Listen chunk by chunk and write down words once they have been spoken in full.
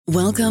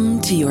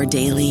Welcome to your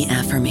daily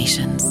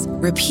affirmations.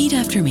 Repeat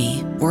after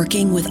me.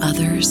 Working with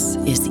others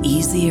is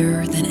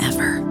easier than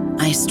ever.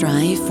 I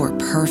strive for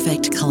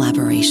perfect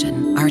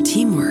collaboration. Our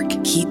teamwork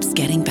keeps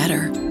getting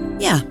better.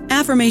 Yeah,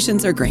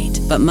 affirmations are great,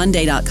 but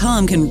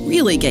Monday.com can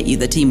really get you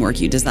the teamwork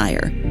you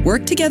desire.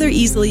 Work together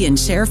easily and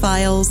share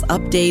files,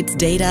 updates,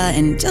 data,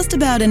 and just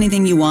about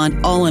anything you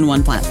want all in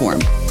one platform.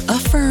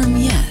 Affirm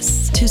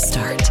yes to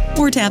start,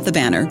 or tap the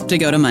banner to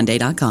go to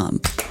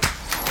Monday.com.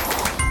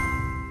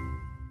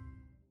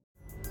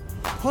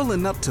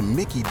 Pulling up to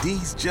Mickey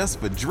D's just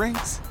for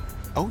drinks?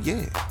 Oh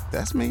yeah,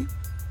 that's me.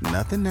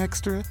 Nothing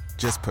extra,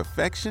 just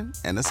perfection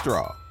and a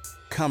straw.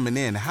 Coming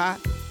in hot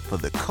for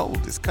the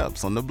coldest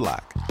cups on the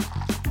block.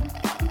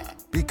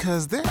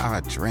 Because there are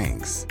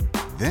drinks.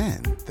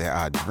 Then there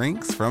are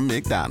drinks from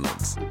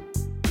McDonald's.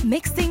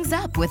 Mix things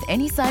up with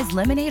any size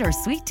lemonade or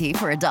sweet tea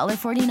for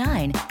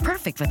 $1.49.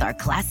 Perfect with our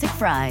classic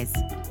fries.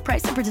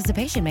 Price and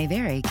participation may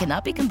vary.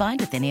 Cannot be combined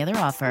with any other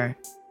offer.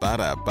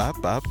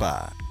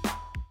 Ba-da-ba-ba-ba.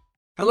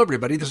 Hello,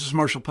 everybody. This is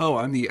Marshall Poe.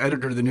 I'm the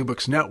editor of the New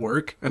Books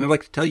Network, and I'd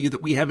like to tell you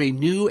that we have a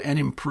new and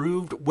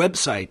improved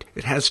website.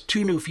 It has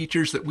 2 new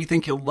features that we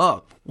think you'll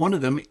love. One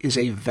of them is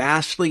a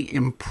vastly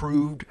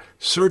improved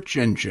search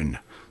engine,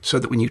 so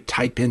that when you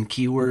type in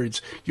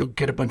keywords, you'll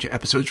get a bunch of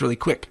episodes really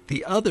quick.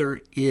 The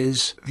other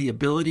is the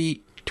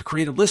ability to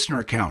create a listener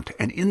account.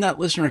 And in that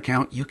listener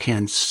account, you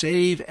can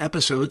save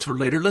episodes for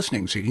later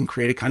listening. So you can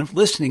create a kind of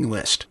listening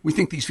list. We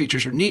think these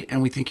features are neat,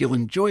 and we think you'll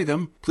enjoy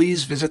them.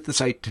 Please visit the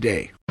site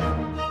today.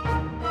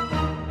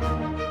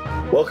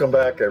 Welcome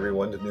back,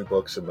 everyone, to New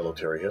Books in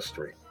Military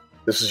History.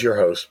 This is your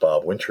host,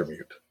 Bob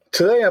Wintermute.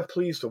 Today, I'm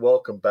pleased to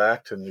welcome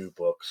back to New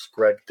Books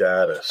Greg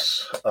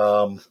Daddis. I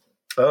don't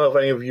know if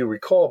any of you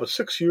recall, but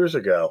 6 years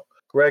ago,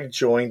 Greg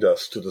joined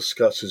us to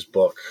discuss his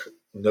book,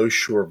 No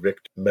Sure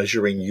Victory,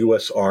 Measuring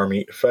U.S.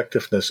 Army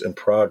Effectiveness and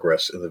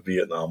Progress in the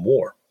Vietnam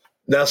War.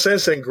 Now,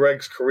 since then,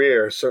 Greg's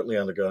career has certainly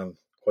undergone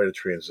quite a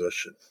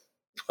transition.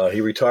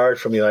 He retired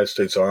from the United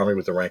States Army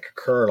with the rank of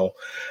colonel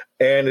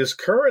and is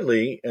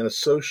currently an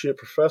associate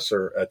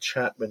professor at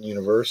Chapman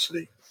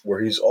University, where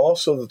he's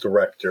also the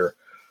director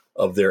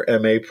of their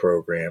MA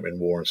program in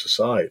War and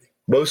Society.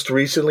 Most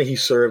recently, he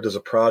served as a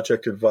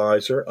project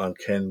advisor on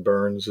Ken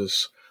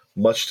Burns'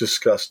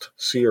 much-discussed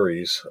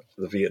series,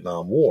 The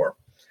Vietnam War.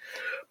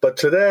 But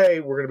today,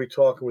 we're going to be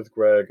talking with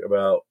Greg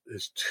about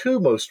his 2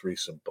 most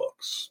recent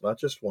books, not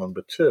just 1,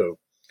 but 2,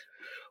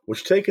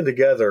 which taken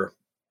together,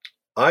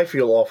 I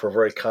feel offer a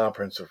very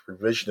comprehensive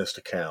revisionist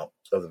account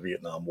of the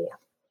Vietnam War.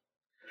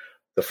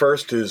 The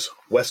first is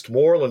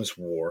Westmoreland's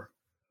War,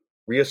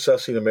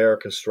 Reassessing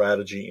American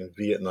Strategy in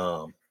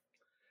Vietnam.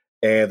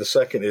 And the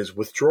second is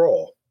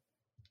Withdrawal,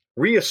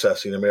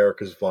 Reassessing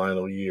America's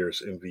Final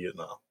Years in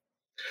Vietnam.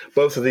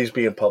 Both of these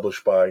being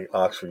published by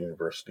Oxford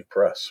University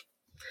Press.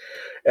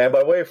 And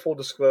by way of full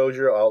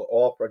disclosure, I'll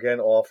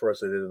offer,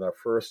 as I did in our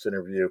first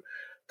interview,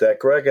 that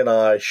Greg and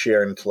I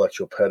share an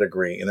intellectual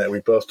pedigree and that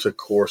we both took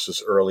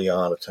courses early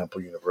on at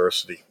Temple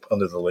University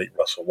under the late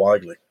Russell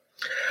Weigley.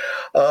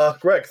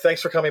 Greg,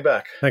 thanks for coming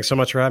back. Thanks so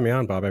much for having me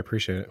on, Bob. I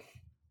appreciate it.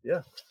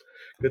 Yeah,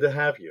 good to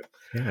have you.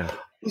 Yeah.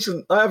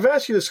 Listen, I've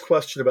asked you this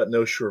question about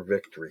No Sure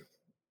Victory,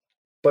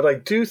 but I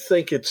do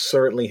think it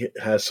certainly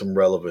has some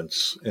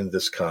relevance in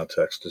this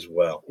context as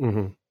well.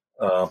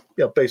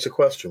 Mm-hmm. Basic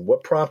question.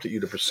 What prompted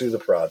you to pursue the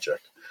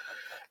project?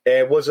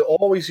 And was it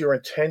always your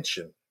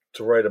intention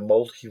to write a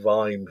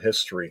multi-volume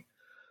history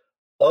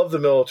of the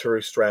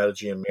military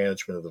strategy and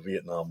management of the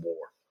Vietnam War?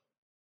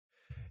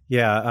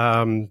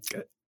 Yeah,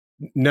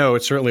 no,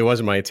 it certainly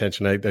wasn't my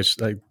intention. I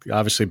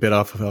obviously bit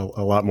off a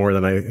lot more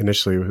than I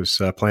initially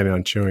was planning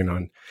on chewing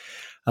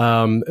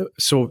on.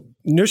 So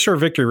No Sure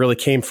Victory really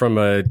came from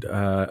a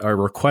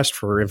request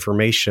for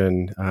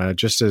information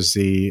just as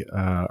the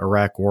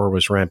Iraq War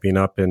was ramping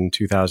up in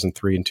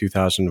 2003 and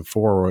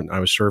 2004 when I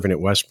was serving at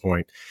West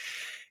Point.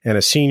 And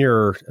a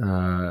senior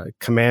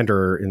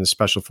commander in the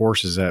Special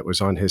Forces that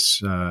was on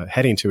his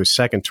heading to his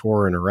second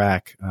tour in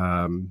Iraq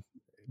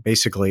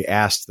basically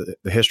asked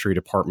the history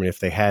department if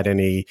they had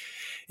any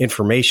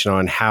information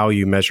on how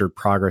you measured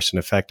progress and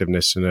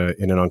effectiveness in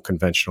an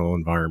unconventional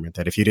environment.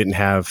 That if you didn't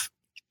have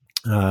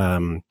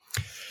the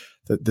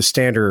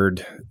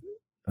standard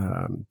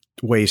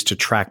ways to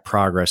track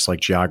progress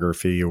like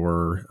geography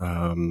or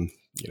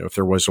if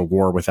there was a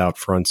war without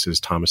fronts, as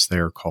Thomas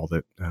Thayer called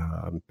it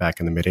back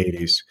in the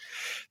mid-'80s,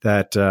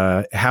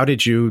 that how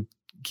did you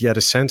get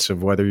a sense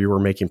of whether you were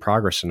making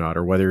progress or not,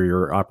 or whether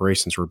your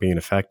operations were being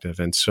effective?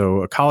 And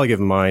so a colleague of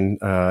mine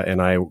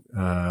and I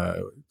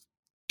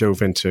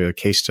dove into a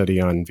case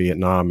study on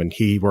Vietnam, and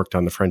he worked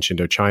on the French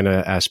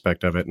Indochina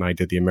aspect of it, and I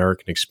did the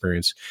American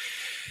experience.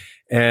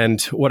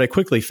 And what I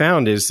quickly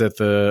found is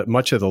that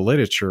much of the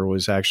literature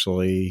was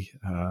actually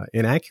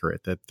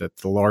inaccurate, that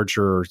the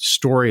larger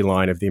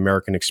storyline of the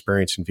American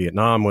experience in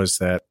Vietnam was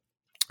that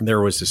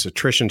there was this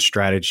attrition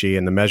strategy,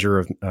 and the measure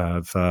of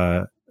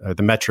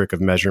the metric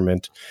of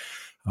measurement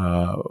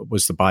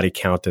was the body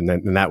count,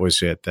 and that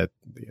was it. That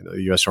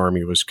the U.S.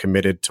 Army was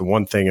committed to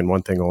one thing and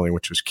one thing only,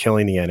 which was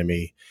killing the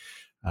enemy.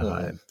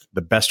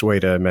 the best way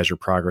to measure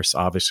progress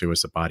obviously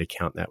was the body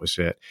count, and that was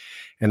it.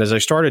 And as I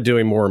started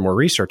doing more and more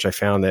research, I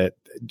found that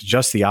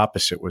just the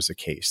opposite was the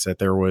case, that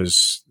there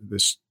was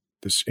this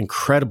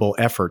incredible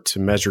effort to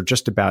measure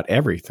just about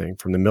everything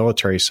from the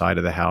military side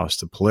of the house,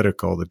 the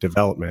political, the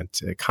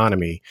development,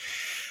 economy.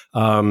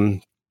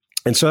 And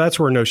so that's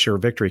where no sure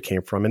victory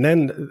came from. And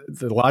then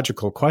the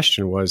logical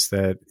question was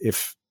that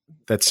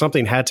that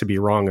something had to be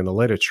wrong in the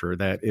literature,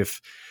 that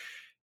if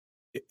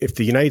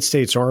the United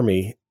States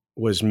Army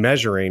was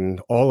measuring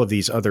all of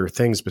these other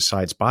things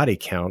besides body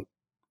count,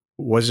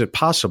 was it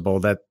possible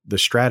that the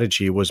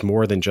strategy was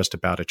more than just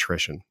about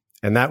attrition?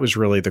 And that was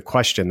really the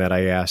question that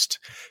I asked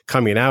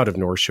coming out of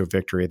North Shore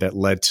Victory that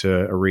led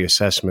to a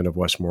reassessment of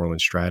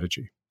Westmoreland's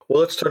strategy.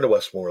 Well, let's turn to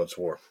Westmoreland's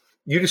War.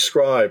 You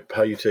describe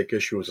how you take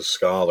issue as a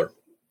scholar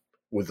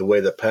with the way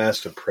that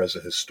past and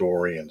present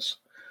historians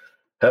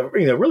have,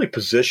 really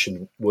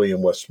positioned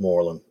William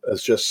Westmoreland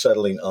as just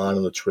settling on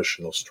an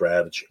attritional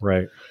strategy,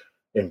 right,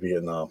 in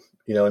Vietnam.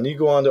 And you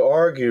go on to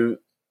argue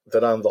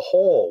that on the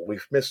whole,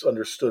 we've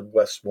misunderstood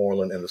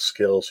Westmoreland and the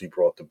skills he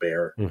brought to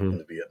bear in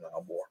the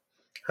Vietnam War.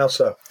 How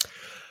so?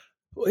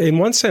 In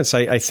one sense,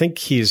 I think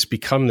he's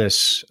become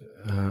this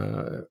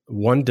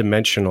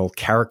one-dimensional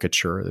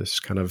caricature, this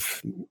kind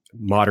of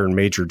modern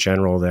major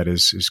general that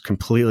is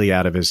completely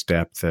out of his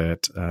depth.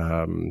 That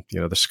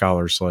the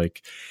scholars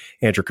like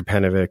Andrew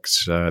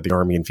Kapenovic's The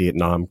Army in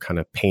Vietnam kind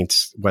of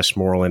paints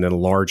Westmoreland and a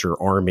larger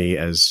army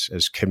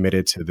as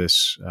committed to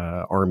this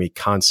army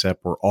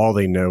concept where all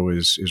they know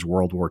is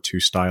World War II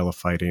style of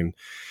fighting.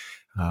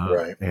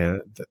 Right.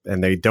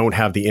 And they don't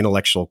have the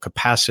intellectual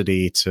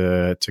capacity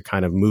to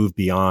kind of move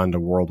beyond a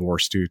World War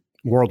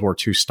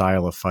II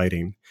style of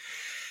fighting.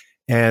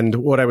 And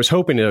what I was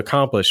hoping to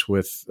accomplish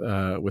with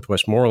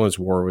Westmoreland's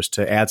War was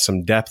to add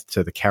some depth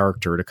to the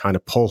character, to kind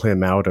of pull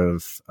him out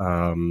of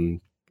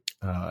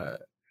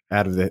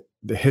the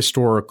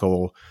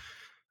historical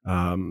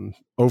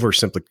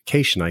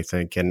oversimplification, I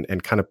think,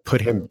 and kind of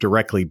put him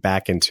directly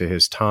back into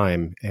his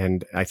time.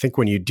 And I think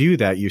when you do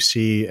that, you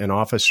see an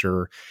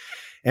officer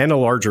and a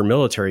larger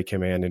military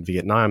command in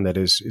Vietnam that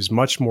is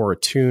much more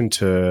attuned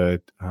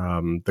to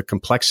the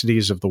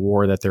complexities of the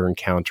war that they're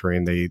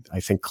encountering. They,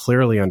 I think,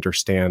 clearly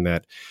understand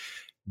that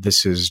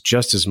this is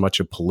just as much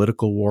a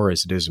political war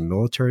as it is a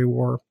military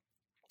war,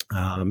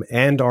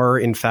 and are,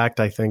 in fact,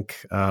 I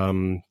think,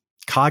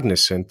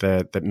 cognizant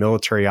that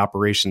military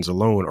operations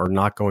alone are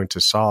not going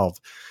to solve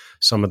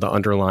some of the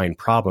underlying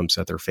problems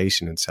that they're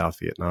facing in South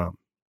Vietnam.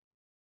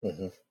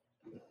 Mm-hmm.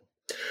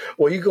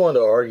 Well, you go on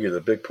to argue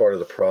the big part of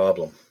the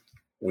problem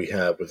we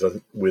have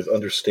with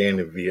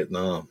understanding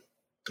Vietnam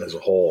as a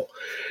whole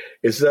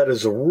is that,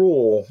 as a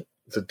rule,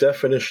 the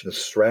definition of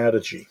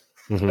strategy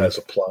as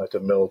applied to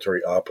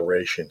military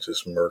operations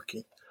is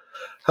murky.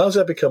 How has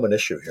that become an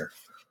issue here?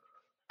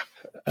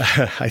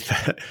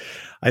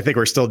 I think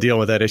we're still dealing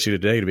with that issue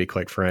today, to be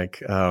quite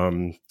frank,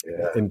 and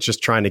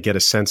just trying to get a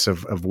sense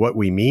of what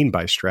we mean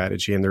by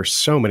strategy. And there's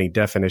so many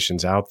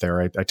definitions out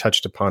there. I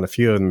touched upon a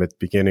few of them at the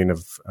beginning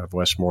of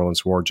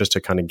Westmoreland's War, just to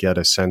kind of get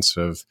a sense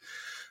of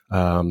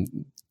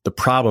the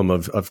problem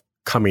of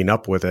coming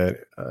up with a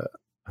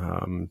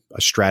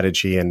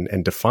strategy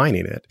and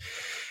defining it.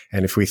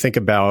 And if we think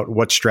about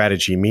what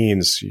strategy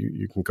means,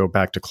 you can go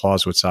back to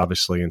Clausewitz,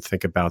 obviously, and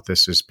think about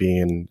this as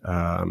being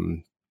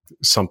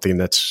something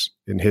that's,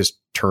 in his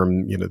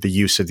term, the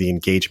use of the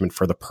engagement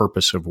for the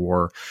purpose of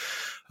war.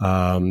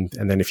 And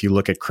then if you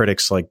look at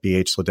critics like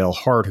B.H. Liddell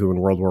Hart, who in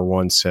World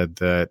War I said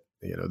that,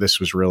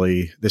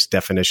 this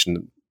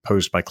definition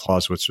posed by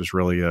Clausewitz was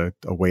really a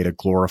way to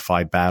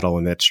glorify battle,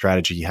 and that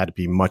strategy had to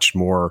be much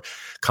more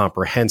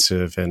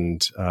comprehensive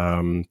and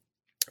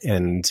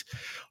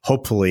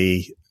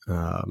hopefully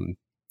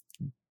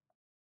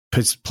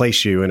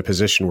place you in a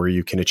position where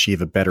you can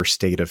achieve a better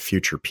state of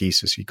future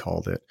peace, as he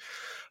called it.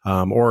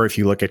 Or if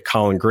you look at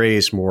Colin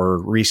Gray's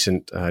more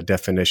recent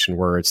definition,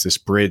 where it's this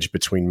bridge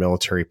between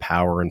military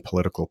power and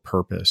political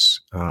purpose.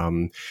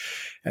 And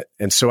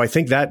so I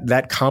think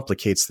that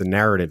complicates the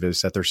narrative,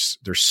 is that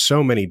there's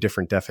so many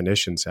different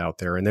definitions out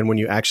there. And then when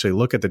you actually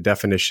look at the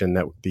definition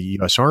that the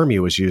U.S. Army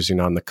was using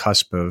on the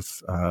cusp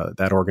of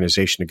that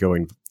organization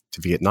going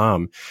to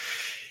Vietnam,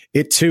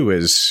 it too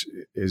is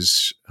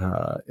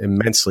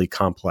immensely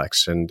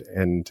complex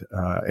and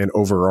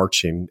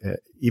overarching,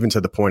 even to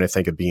the point, I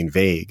think, of being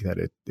vague. That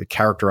it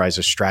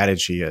characterizes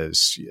strategy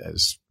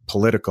as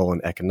political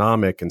and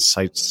economic and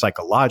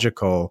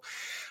psychological.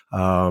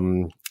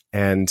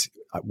 And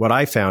what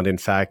I found, in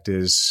fact,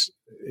 is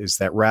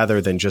that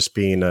rather than just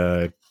being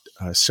a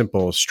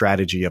simple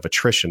strategy of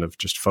attrition, of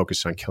just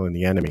focus on killing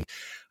the enemy,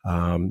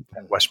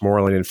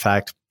 Westmoreland, in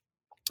fact,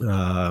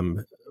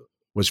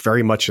 was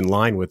very much in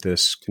line with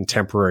this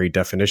contemporary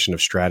definition of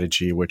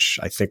strategy, which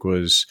I think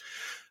was,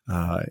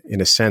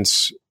 in a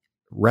sense,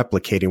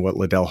 replicating what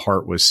Liddell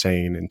Hart was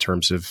saying in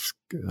terms of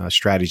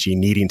strategy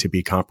needing to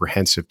be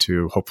comprehensive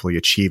to hopefully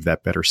achieve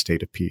that better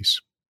state of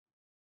peace.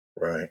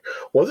 Right.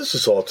 Well, this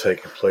is all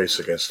taking place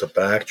against the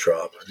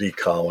backdrop of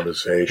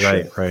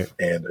decolonization right.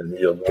 and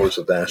the wars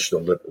of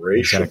national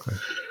liberation. Exactly.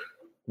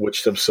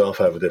 which themselves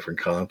have a different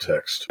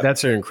context.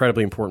 That's an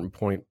incredibly important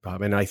point,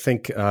 Bob. And I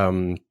think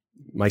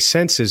my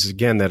sense is,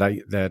 again,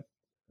 that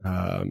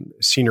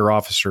senior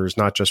officers,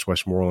 not just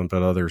Westmoreland,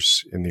 but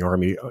others in the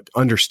Army,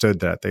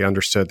 understood that. They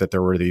understood that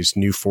there were these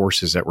new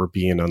forces that were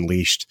being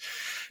unleashed,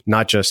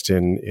 not just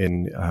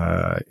in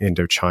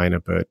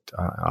Indochina, but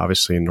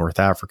obviously in North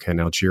Africa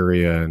and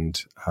Algeria. And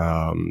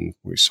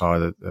we saw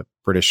the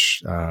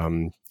British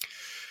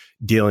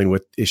dealing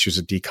with issues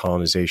of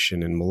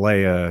decolonization in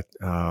Malaya.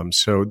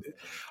 So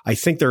I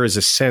think there is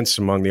a sense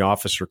among the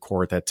officer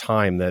corps at that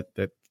time that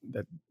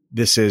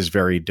this is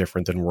very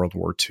different than World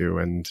War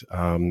II,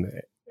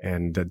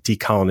 and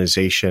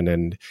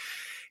decolonization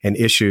and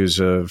issues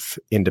of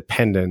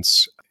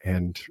independence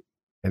and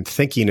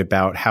thinking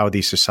about how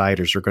these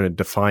societies are going to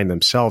define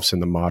themselves in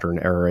the modern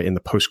era, in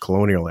the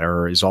post-colonial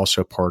era, is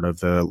also part of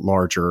the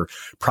larger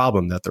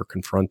problem that they're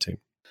confronting.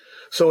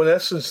 So in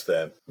essence,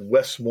 then,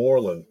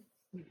 Westmoreland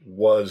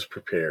was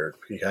prepared.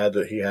 He had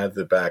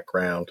the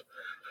background,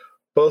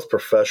 both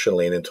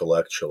professionally and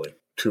intellectually,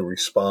 to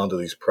respond to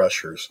these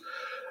pressures.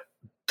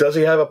 Does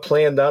he have a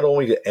plan not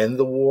only to end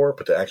the war,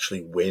 but to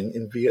actually win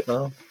in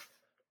Vietnam?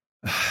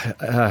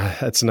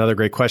 That's another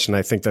great question.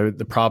 I think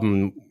the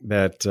problem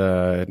that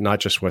not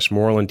just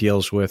Westmoreland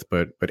deals with,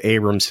 but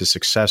Abrams, his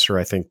successor,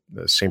 I think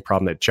the same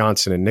problem that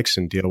Johnson and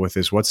Nixon deal with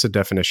is, what's the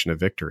definition of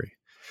victory?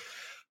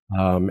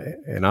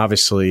 And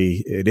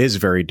obviously, it is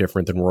very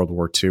different than World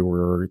War II,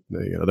 where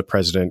the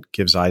president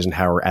gives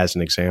Eisenhower as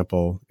an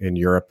example in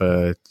Europe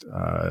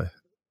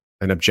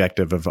an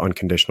objective of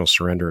unconditional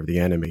surrender of the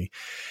enemy.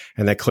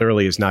 And that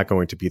clearly is not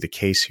going to be the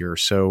case here.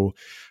 So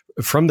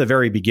from the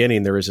very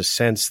beginning, there is a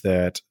sense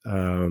that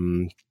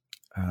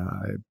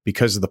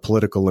because of the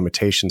political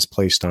limitations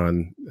placed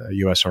on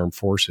U.S. armed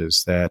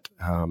forces, that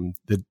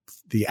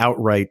the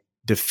outright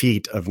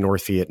defeat of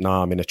North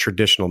Vietnam in a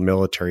traditional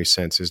military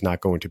sense is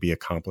not going to be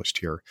accomplished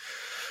here.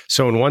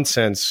 So in one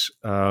sense,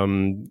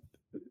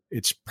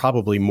 it's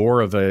probably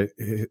more of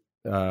that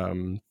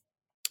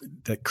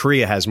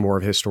Korea has more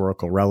of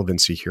historical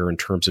relevancy here in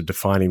terms of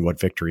defining what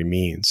victory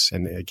means.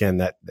 And again,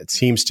 that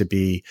seems to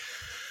be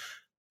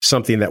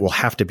something that will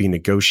have to be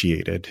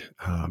negotiated.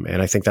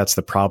 And I think that's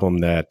the problem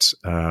that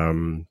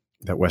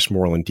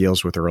Westmoreland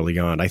deals with early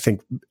on. I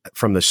think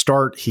from the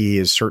start, he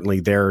is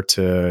certainly there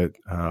to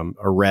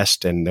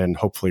arrest and then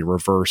hopefully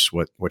reverse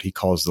what he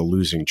calls the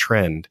losing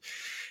trend,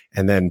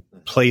 and then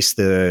place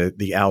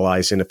the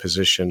Allies in a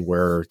position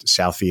where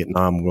South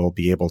Vietnam will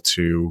be able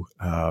to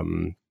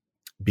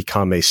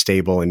become a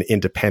stable and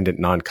independent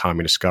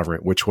non-communist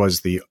government, which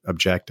was the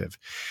objective.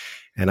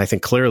 And I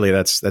think clearly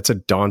that's a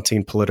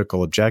daunting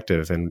political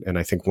objective, and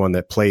I think one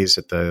that plays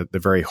at the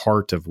very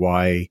heart of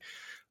why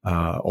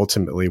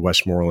ultimately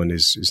Westmoreland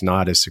is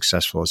not as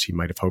successful as he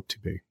might have hoped to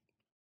be.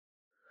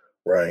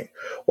 Right.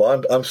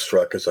 Well, I'm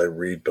struck as I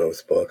read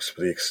both books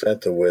by the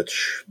extent to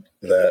which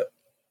that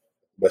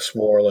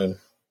Westmoreland,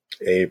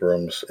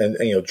 Abrams, and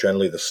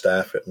generally the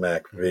staff at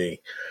MACV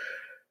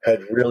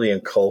had really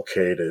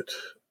inculcated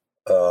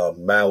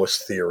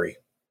Maoist theory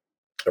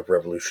of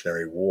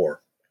revolutionary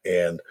war.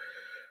 And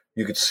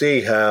you could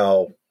see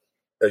how,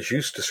 as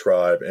you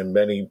describe, in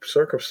many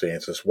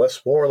circumstances,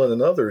 Westmoreland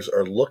and others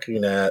are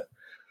looking at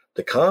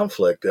the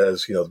conflict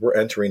as, we're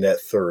entering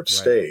that third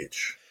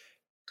stage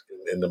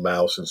in the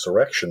Maoist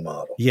insurrection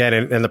model. Yeah,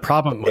 and the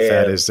problem with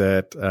that is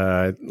that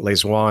Le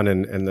Duan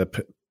and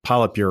the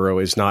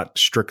Politburo is not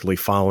strictly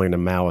following a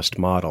Maoist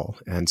model.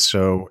 And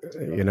so,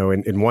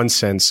 in one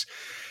sense,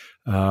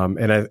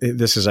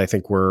 this is, I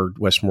think, where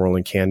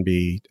Westmoreland can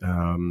be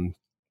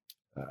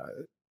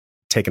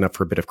taken up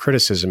for a bit of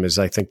criticism, is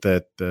I think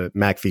that the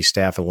MACV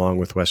staff, along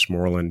with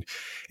Westmoreland,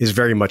 is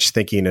very much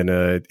thinking in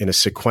a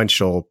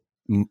sequential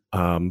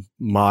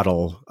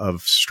model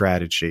of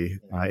strategy,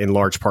 in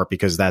large part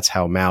because that's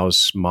how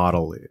Mao's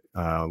model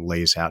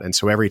lays out. And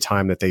so every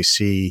time that they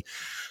see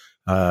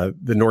the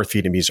North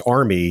Vietnamese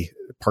army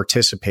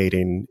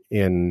participating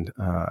in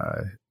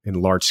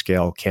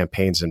large-scale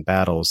campaigns and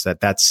battles,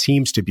 that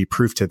seems to be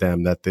proof to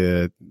them that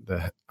the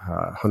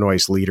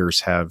Hanoi's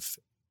leaders have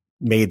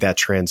made that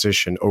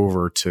transition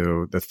over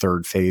to the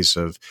third phase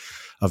of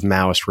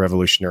Maoist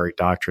revolutionary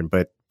doctrine.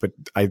 But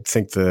I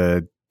think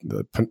the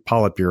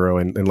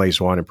Politburo and Le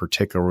Duan in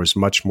particular was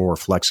much more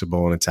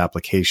flexible in its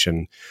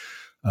application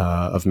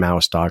of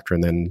Maoist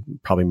doctrine than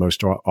probably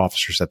most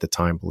officers at the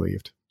time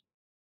believed.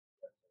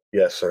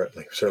 Yes,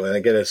 certainly. And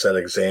again, it's that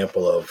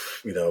example of,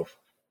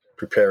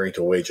 preparing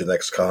to wage the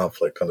next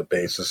conflict on the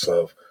basis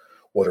of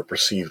what are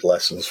perceived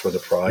lessons for the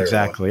prior.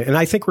 Exactly. one. And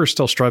I think we're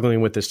still struggling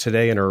with this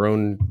today in our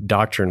own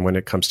doctrine when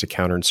it comes to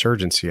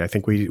counterinsurgency. I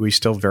think we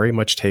still very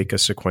much take a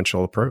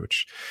sequential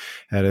approach.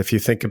 And if you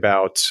think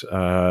about,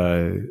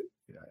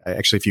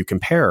 actually, if you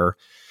compare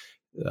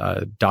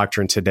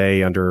doctrine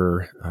today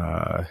under,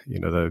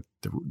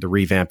 the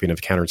revamping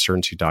of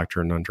counterinsurgency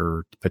doctrine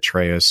under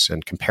Petraeus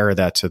and compare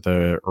that to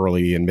the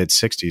early and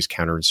mid-'60s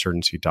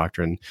counterinsurgency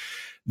doctrine,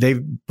 they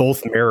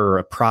both mirror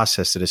a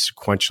process that is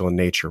sequential in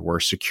nature, where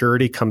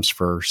security comes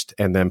first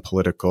and then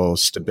political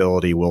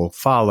stability will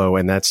follow,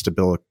 and that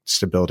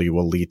stability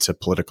will lead to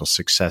political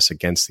success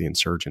against the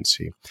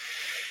insurgency.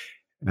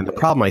 And the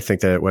problem I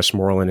think that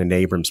Westmoreland and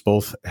Abrams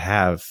both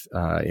have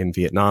in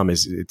Vietnam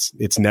is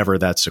it's never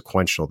that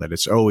sequential, that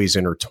it's always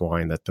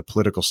intertwined, that the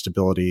political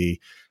stability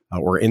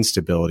or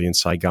instability in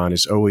Saigon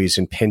is always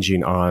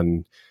impinging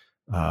on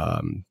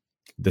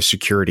the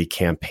security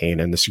campaign.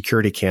 And the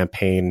security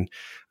campaign,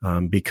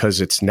 because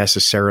it's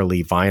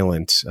necessarily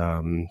violent,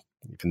 even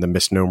the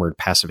misnomered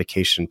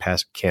pacification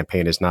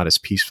campaign is not as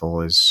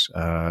peaceful as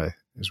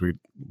we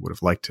would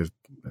have liked to,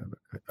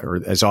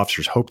 or as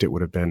officers hoped it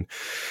would have been,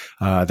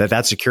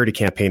 that security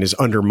campaign is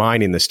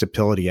undermining the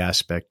stability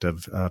aspect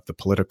of the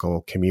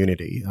political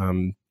community.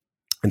 And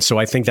so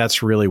I think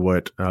that's really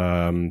what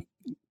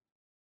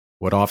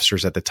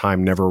officers at the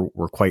time never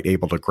were quite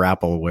able to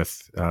grapple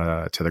with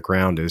to the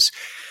ground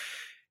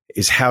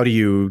is how do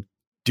you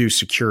do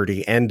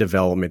security and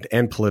development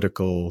and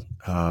political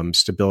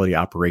stability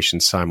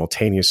operations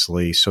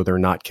simultaneously so they're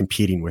not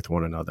competing with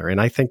one another. And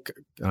I think,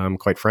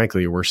 quite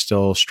frankly, we're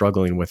still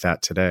struggling with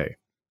that today.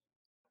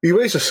 You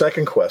raised a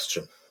second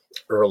question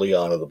early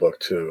on in the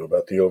book, too,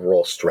 about the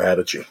overall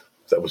strategy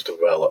that was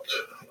developed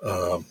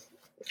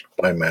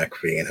by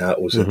MACV and how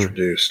it was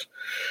introduced.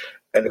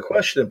 And the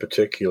question in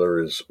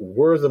particular is,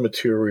 were the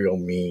material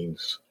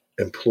means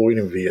employed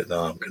in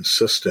Vietnam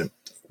consistent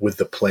with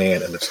the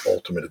plan and its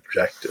ultimate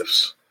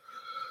objectives?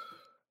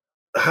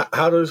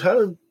 How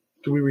do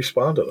we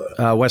respond to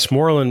that?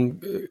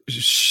 Westmoreland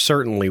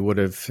certainly would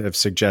have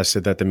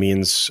suggested that the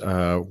means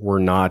were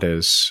not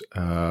as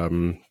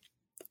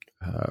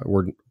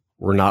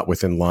were not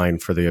within line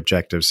for the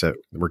objectives that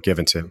were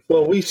given to him.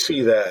 Well, we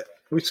see that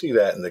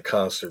in the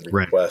constant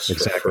requests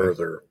for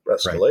further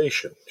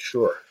escalation, right.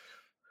 Sure.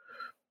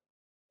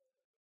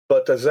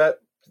 But does that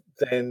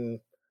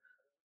then?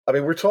 I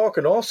mean, we're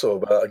talking also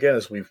about, again,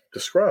 as we've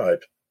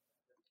described,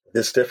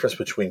 this difference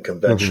between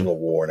conventional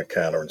war and a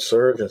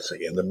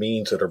counterinsurgency, and the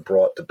means that are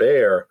brought to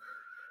bear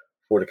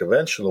for the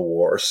conventional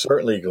war are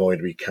certainly going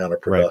to be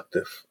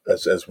counterproductive,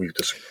 right. as we've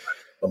described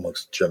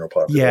amongst the general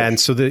population. Yeah, and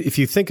so if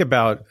you think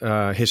about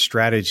his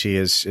strategy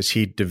as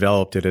he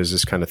developed it as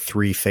this kind of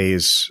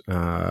three-phase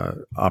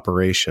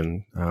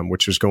operation,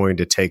 which was going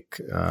to take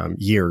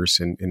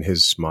years in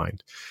his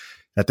mind.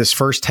 That this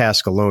first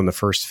task alone, the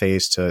first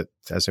phase to,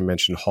 as I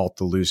mentioned, halt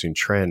the losing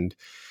trend,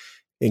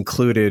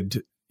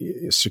 included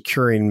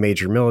securing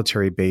major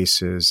military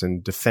bases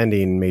and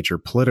defending major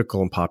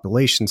political and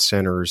population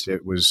centers.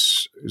 It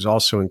was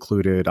also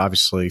included,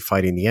 obviously,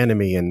 fighting the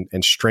enemy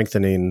and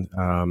strengthening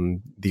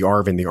the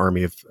ARVN, the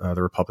Army of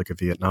the Republic of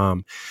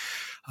Vietnam.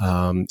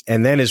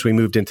 And then as we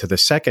moved into the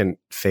second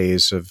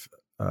phase of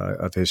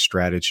his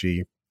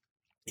strategy,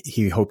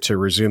 he hoped to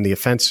resume the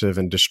offensive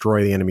and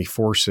destroy the enemy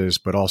forces,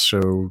 but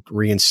also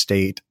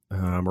reinstate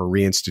or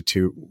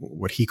reinstitute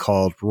what he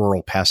called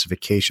rural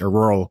pacification or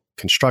rural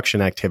construction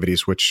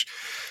activities, which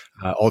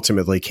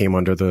ultimately came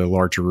under the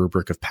larger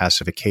rubric of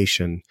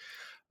pacification.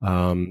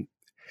 And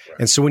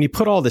so when you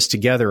put all this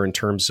together in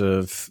terms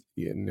of,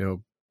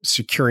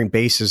 securing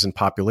bases and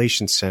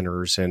population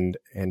centers and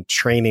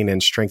training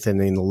and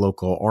strengthening the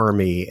local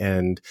army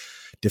and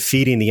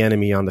defeating the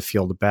enemy on the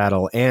field of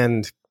battle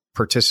and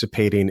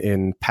participating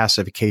in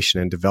pacification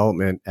and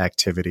development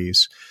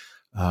activities,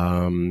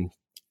 and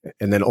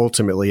then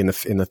ultimately in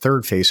the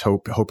third phase,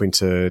 hoping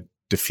to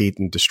defeat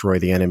and destroy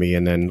the enemy,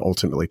 and then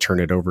ultimately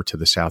turn it over to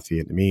the South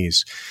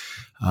Vietnamese.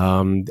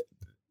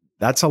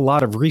 That's a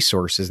lot of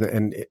resources,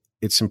 and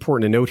it's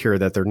important to note here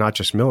that they're not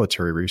just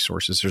military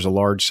resources. There's a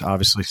large,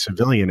 obviously,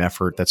 civilian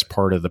effort that's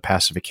part of the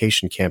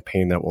pacification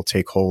campaign that will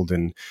take hold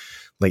in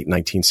late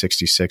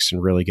 1966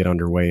 and really get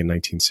underway in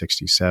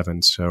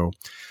 1967. So.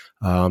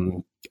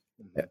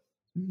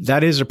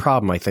 That is a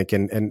problem, I think.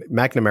 And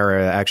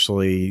McNamara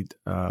actually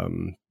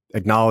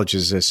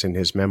acknowledges this in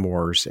his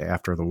memoirs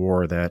after the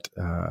war that,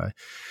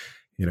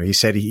 he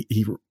said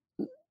he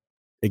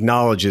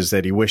acknowledges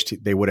that he wished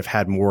they would have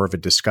had more of a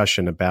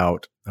discussion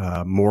about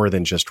more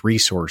than just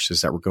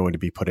resources that were going to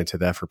be put into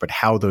the effort, but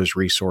how those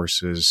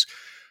resources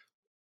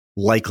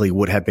likely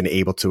would have been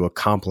able to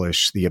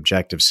accomplish the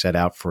objectives set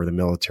out for the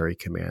military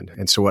command.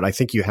 And so what I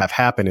think you have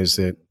happen is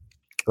that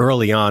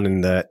early on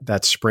in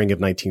that spring of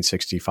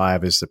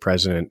 1965, as the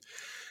president,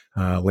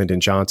 Lyndon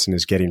Johnson,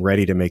 is getting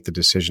ready to make the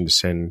decision to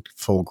send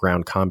full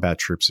ground combat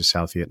troops to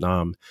South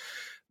Vietnam,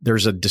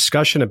 there's a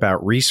discussion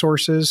about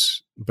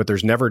resources, but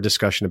there's never a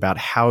discussion about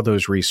how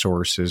those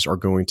resources are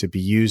going to be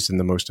used in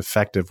the most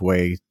effective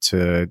way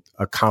to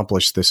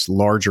accomplish this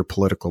larger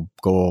political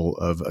goal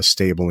of a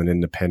stable and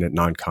independent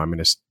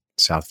non-communist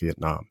South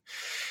Vietnam.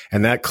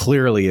 And that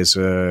clearly is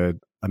a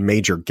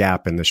major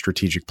gap in the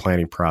strategic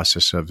planning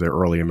process of the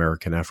early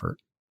American effort.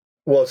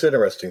 Well, it's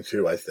interesting,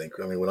 too, I think.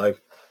 I mean, when I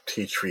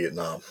teach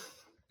Vietnam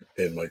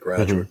in my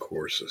graduate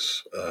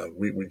courses.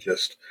 We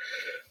just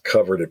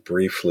covered it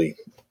briefly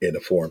in a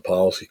foreign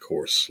policy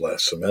course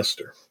last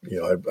semester.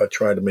 I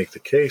try to make the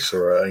case,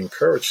 or I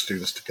encourage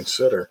students to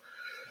consider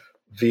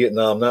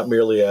Vietnam not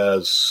merely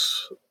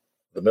as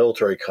the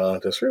military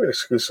contest, or even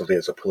exclusively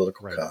as a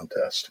political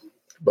contest,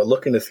 but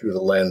looking at it through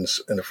the lens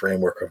and the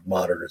framework of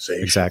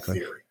modernization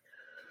theory.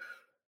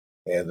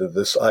 And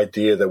this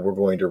idea that we're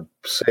going to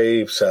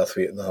save South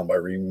Vietnam by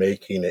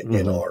remaking it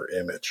in our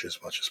image as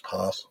much as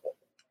possible.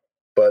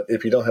 But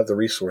if you don't have the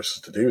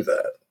resources to do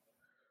that,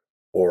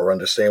 or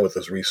understand what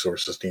those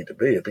resources need to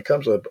be, it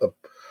becomes a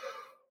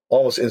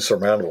almost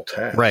insurmountable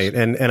task. Right.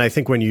 And I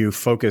think when you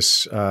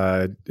focus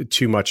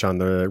too much on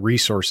the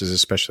resources,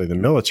 especially the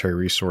military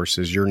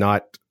resources, you're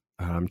not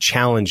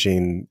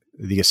challenging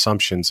the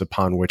assumptions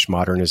upon which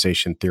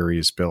modernization theory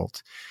is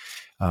built.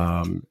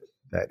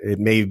 That it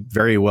may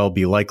very well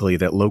be likely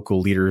that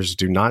local leaders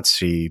do not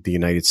see the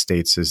United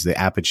States as the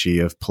apogee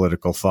of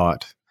political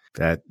thought,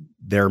 that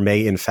there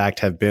may in fact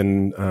have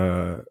been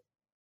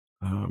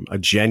a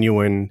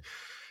genuine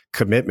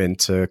commitment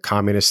to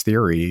communist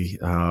theory,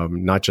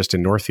 not just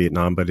in North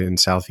Vietnam, but in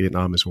South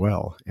Vietnam as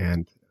well.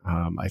 And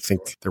I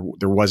think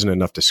there wasn't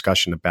enough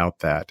discussion about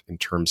that in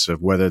terms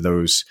of whether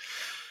those,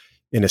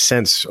 in a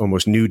sense,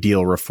 almost New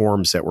Deal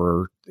reforms that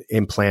were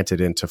implanted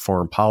into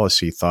foreign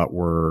policy thought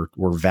were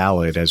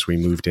valid as we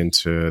moved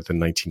into the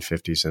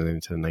 1950s and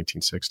into the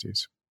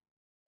 1960s.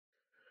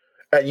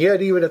 And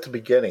yet, even at the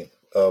beginning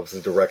of the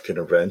direct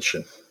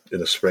intervention in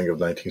the spring of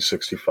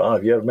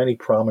 1965, you have many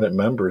prominent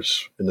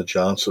members in the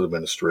Johnson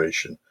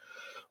administration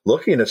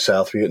looking at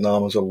South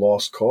Vietnam as a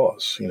lost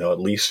cause, at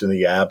least in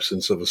the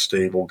absence of a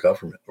stable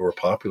government or a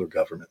popular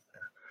government.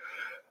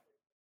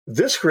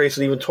 This creates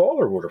an even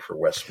taller order for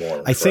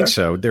Westmoreland. I think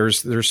so.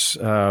 There's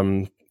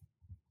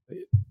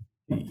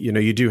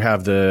you do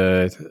have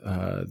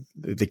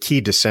the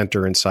key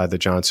dissenter inside the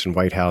Johnson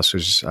White House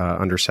is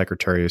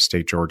Undersecretary of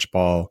State George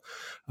Ball,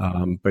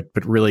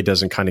 but really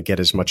doesn't kind of get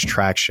as much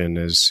traction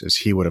as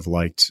he would have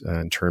liked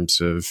in terms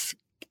of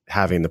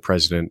having the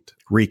president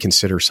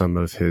reconsider some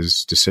of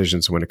his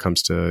decisions when it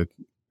comes to,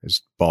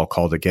 as Ball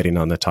called it, getting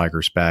on the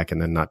tiger's back and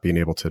then not being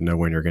able to know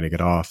when you're going to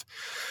get off.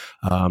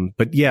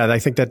 But yeah, I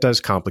think that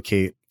does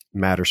complicate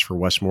matters for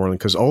Westmoreland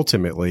because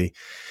ultimately,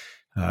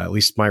 at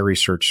least my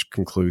research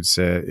concludes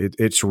that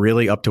it's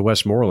really up to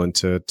Westmoreland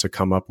to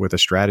come up with a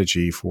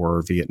strategy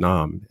for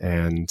Vietnam,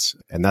 and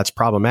that's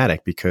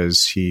problematic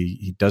because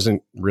he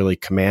doesn't really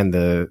command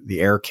the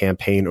air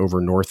campaign over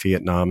North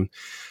Vietnam.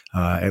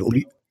 At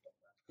least,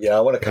 I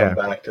want to come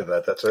back to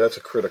that. That's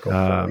a critical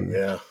point.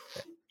 Yeah,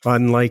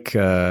 unlike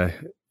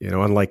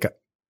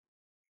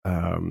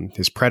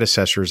his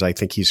predecessors, I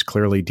think he's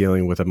clearly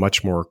dealing with a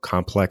much more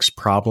complex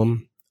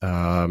problem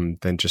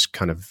than just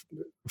kind of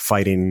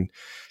fighting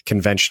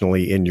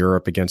conventionally in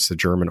Europe against the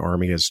German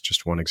army as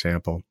just one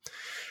example.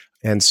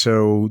 And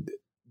so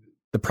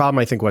the problem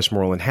I think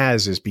Westmoreland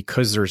has is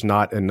because there's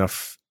not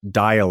enough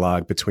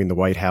dialogue between the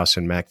White House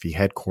and MACV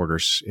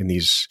headquarters in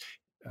these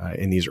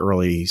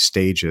early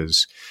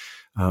stages,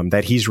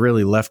 that he's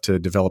really left to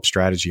develop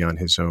strategy on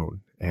his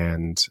own.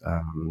 And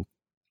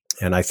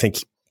I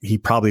think he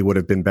probably would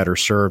have been better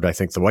served. I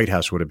think the White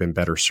House would have been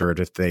better served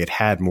if they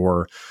had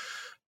more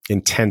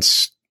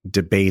intense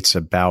debates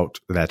about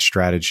that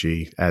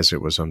strategy as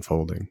it was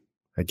unfolding.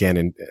 Again,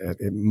 and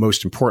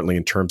most importantly,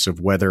 in terms of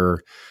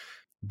whether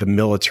the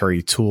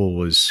military tool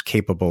was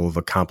capable of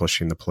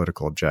accomplishing the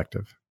political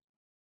objective.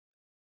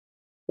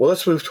 Well,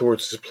 let's move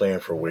towards the plan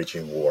for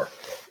waging war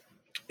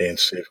and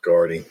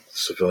safeguarding the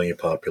civilian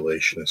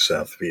population in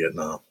South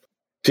Vietnam.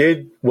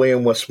 Did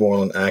William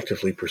Westmoreland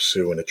actively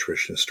pursue an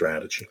attrition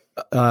strategy?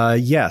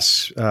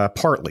 Yes,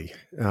 partly.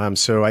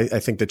 So I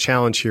think the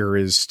challenge here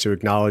is to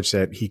acknowledge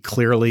that he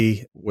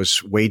clearly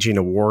was waging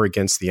a war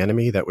against the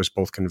enemy that was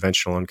both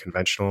conventional and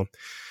unconventional.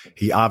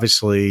 He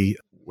obviously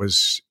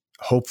was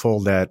hopeful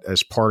that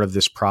as part of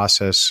this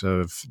process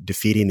of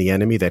defeating the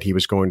enemy, that he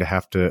was going to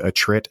have to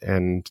attrit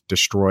and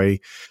destroy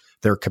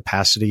their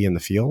capacity in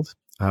the field.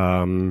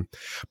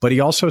 But he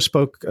also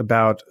spoke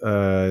about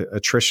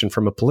attrition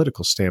from a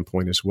political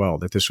standpoint as well,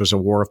 that this was a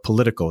war of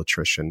political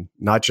attrition,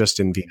 not just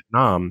in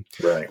Vietnam,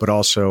 but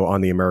also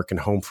on the American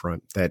home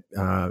front. That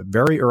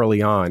very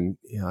early on,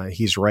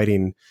 he's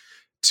writing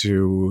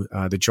to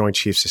the Joint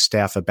Chiefs of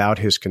Staff about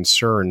his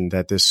concern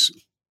that this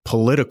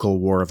political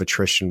war of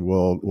attrition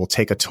will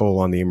take a toll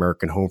on the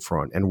American home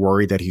front and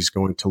worry that he's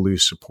going to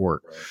lose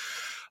support.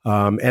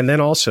 And then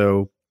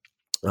also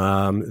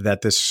that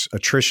this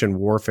attrition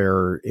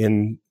warfare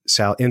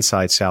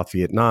inside South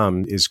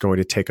Vietnam is going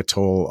to take a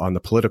toll on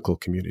the political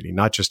community,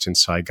 not just in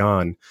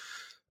Saigon,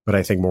 but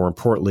I think more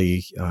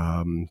importantly,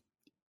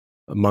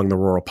 among the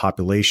rural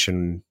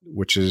population,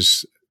 which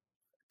is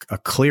a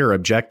clear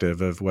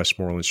objective of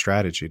Westmoreland's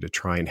strategy to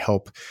try and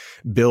help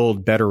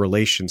build better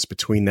relations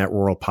between that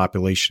rural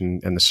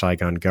population and the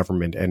Saigon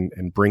government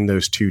and bring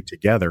those two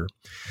together.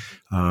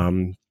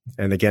 And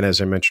again,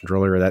 as I mentioned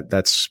earlier,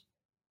 that's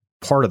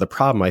part of the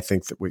problem, I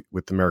think, that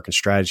with American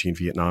strategy in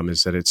Vietnam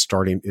is that it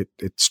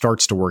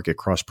starts to work at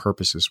cross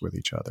purposes with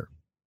each other.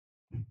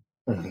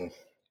 Mm-hmm.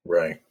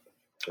 Right.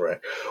 Right.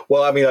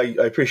 Well, I mean,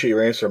 I appreciate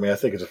your answer. I mean, I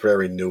think it's a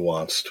very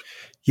nuanced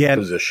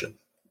position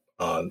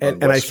on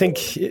and I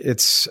think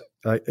it's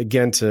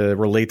again, to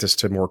relate this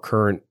to more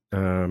current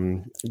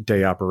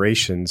day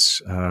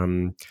operations.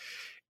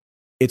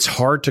 It's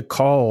hard to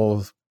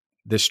call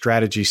this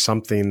strategy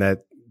something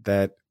that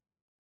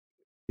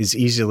is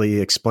easily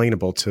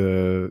explainable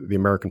to the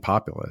American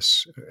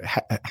populace.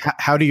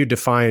 How do you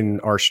define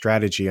our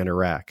strategy in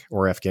Iraq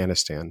or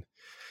Afghanistan?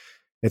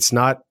 It's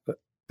not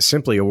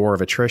simply a war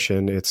of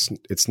attrition.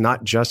 It's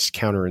not just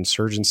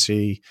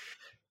counterinsurgency.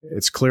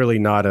 It's clearly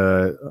not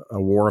a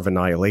war of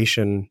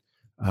annihilation.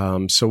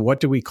 So what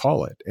do we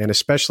call it? And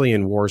especially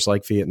in wars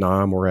like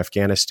Vietnam or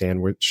Afghanistan,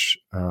 which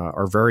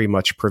are very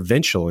much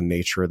provincial in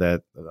nature,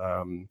 that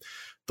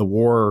the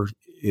war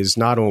is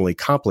not only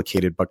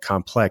complicated but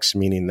complex,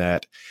 meaning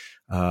that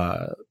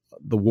the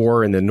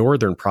war in the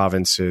northern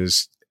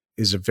provinces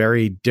is a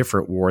very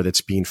different war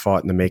that's being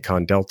fought in the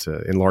Mekong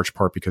Delta, in large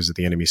part because of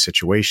the enemy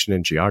situation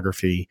and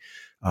geography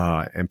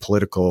and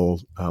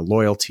political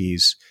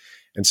loyalties.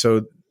 And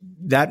so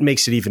that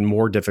makes it even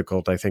more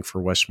difficult, I think,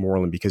 for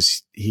Westmoreland,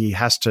 because he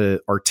has to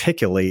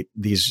articulate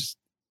these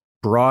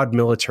broad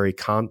military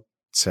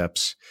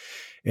concepts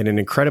in an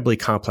incredibly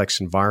complex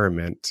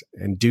environment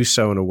and do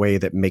so in a way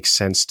that makes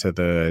sense to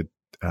the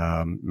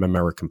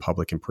American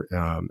public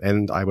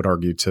and I would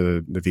argue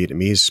to the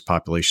Vietnamese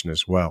population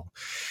as well.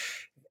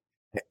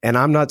 And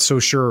I'm not so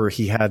sure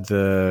he had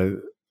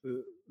the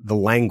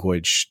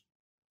language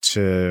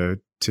to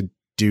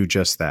do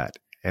just that.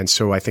 And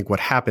so I think what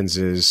happens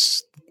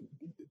is,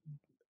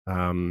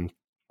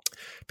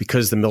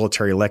 because the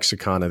military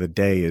lexicon of the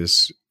day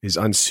is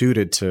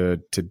unsuited to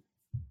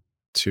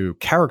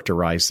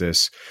characterize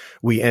this,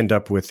 we end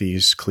up with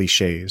these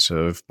cliches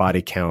of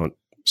body count,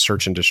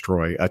 search and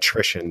destroy,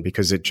 attrition,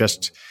 because it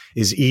just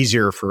is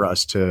easier for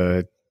us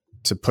to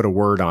put a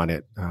word on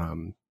it.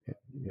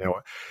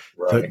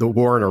 Right. The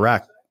war in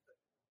Iraq.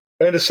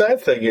 And the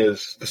sad thing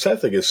is,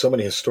 so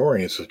many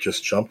historians have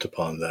just jumped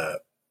upon that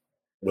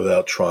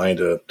without trying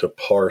to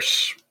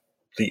parse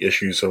the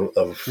issues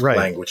of right.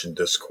 language and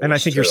discourse. And I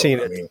think you're seeing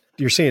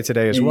it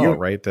today as well,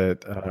 right?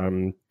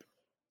 That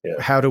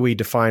how do we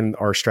define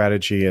our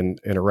strategy in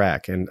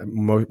Iraq? And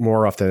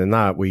more often than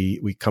not,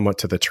 we come up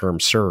to the term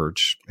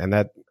surge, and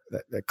that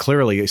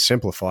clearly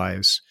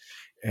simplifies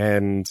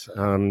and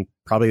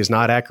probably is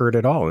not accurate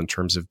at all in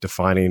terms of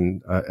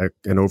defining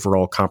an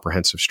overall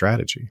comprehensive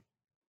strategy.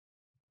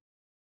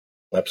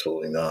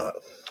 Absolutely not.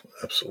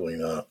 Absolutely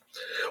not.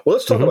 Well,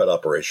 let's talk about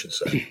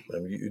operations then. I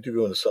mean, you do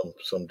go into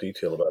some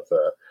detail about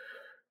that.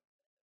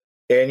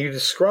 And you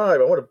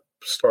describe, I want to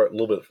start a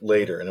little bit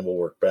later and then we'll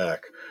work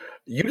back.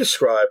 You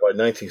describe by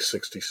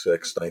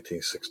 1966,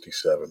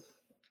 1967,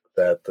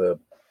 that the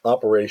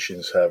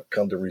operations have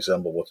come to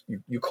resemble what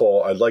you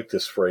call, I like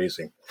this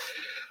phrasing,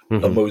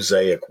 a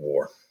mosaic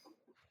war,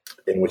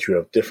 in which you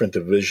have different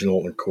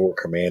divisional and corps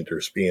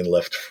commanders being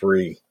left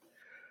free,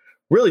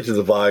 really to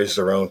devise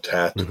their own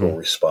tactical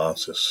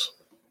responses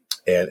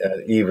and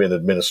even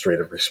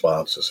administrative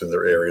responses in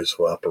their areas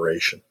of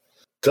operation.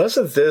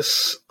 Doesn't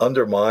this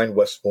undermine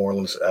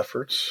Westmoreland's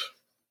efforts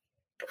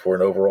for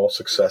an overall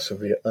success in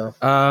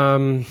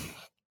Vietnam?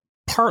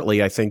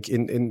 Partly, I think,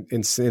 in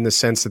the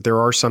sense that there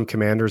are some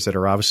commanders that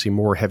are obviously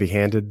more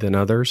heavy-handed than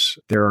others.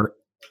 There are.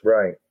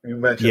 Right. You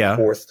mentioned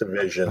 4th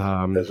Division.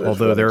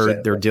 Although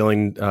they're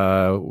dealing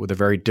with a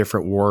very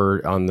different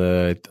war on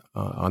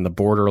the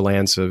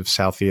borderlands of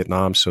South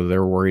Vietnam, so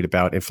they're worried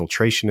about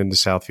infiltration into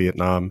South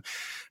Vietnam,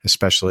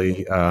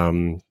 especially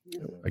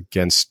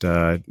against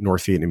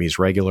North Vietnamese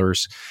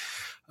regulars.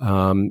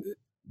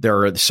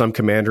 There are some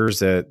commanders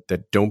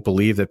that don't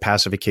believe that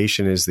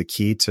pacification is the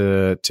key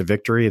to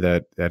victory,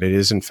 that it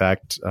is in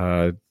fact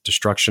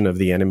destruction of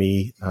the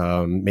enemy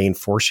main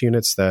force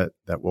units that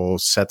will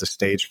set the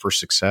stage for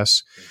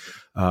success.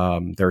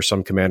 There are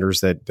some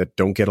commanders that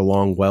don't get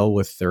along well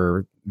with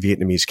their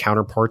Vietnamese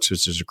counterparts,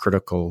 which is a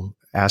critical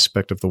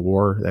aspect of the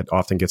war that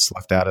often gets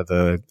left out of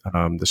the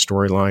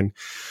storyline.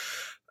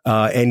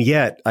 And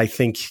yet, I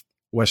think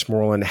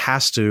Westmoreland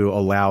has to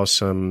allow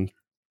some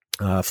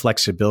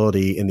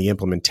flexibility in the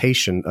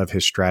implementation of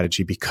his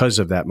strategy because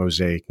of that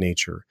mosaic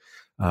nature,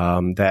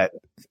 that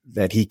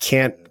he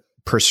can't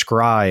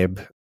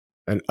prescribe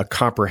a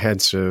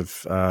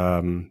comprehensive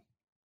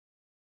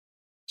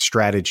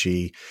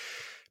strategy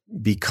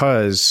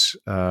because,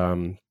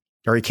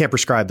 or he can't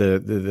prescribe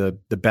the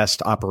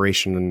best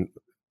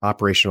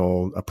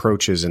operational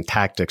approaches and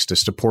tactics to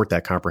support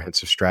that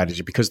comprehensive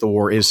strategy because the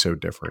war is so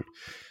different.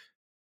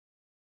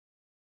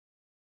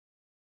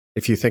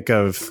 If you think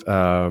of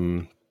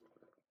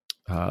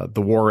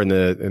the war in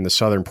the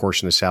southern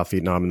portion of South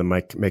Vietnam and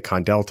the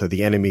Mekong Delta,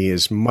 the enemy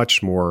is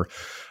much more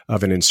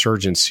of an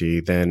insurgency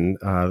than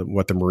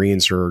what the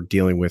Marines are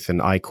dealing with in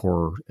I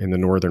Corps in the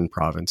northern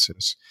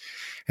provinces.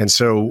 And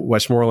so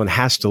Westmoreland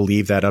has to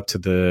leave that up to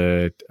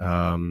the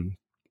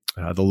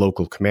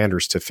local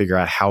commanders to figure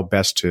out how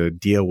best to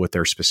deal with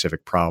their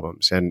specific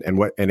problems. And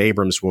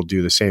Abrams will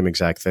do the same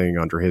exact thing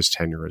under his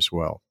tenure as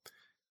well.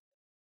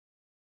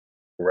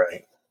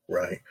 Right.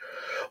 Right.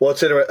 Well,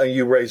 it's interesting.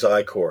 You raise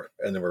I-Corps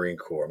and the Marine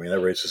Corps. I mean,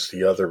 that raises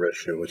the other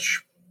issue,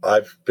 which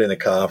I've been at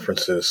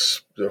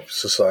conferences,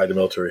 Society of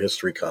Military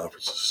History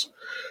conferences,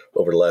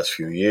 over the last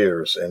few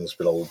years, and there's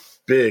been a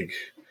big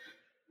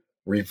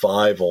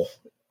revival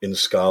in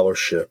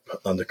scholarship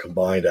on the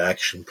combined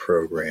action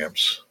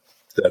programs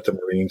that the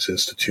Marines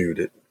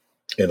instituted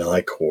in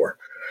I-Corps.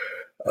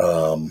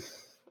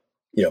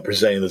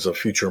 Presented as a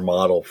future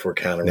model for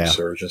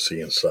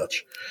counterinsurgency and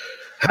such.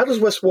 How does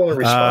Westmoreland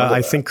respond to that?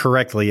 I think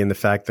correctly in the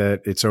fact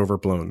that it's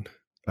overblown.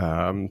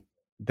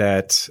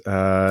 That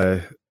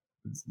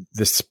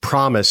this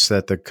promise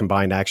that the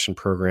combined action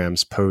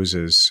programs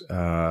poses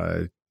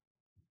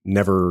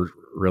never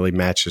really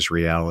matches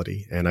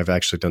reality. And I've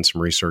actually done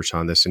some research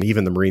on this, and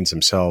even the Marines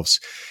themselves,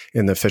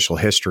 in the official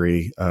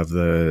history of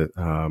the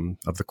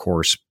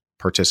Corps'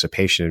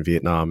 participation in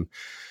Vietnam,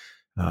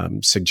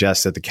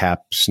 suggests that the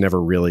CAPs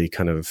never really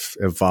kind of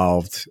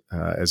evolved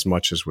as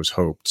much as was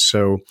hoped.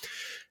 So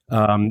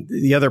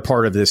the other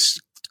part of this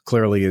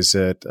clearly is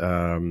that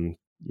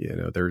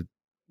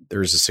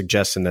there's a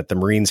suggestion that the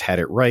Marines had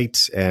it right,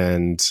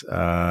 and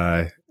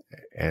the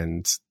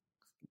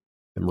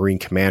Marine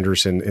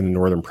commanders in the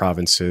northern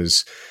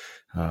provinces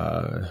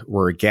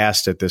were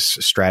aghast at this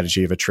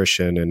strategy of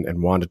attrition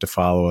and wanted to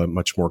follow a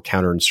much more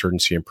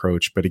counterinsurgency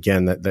approach. But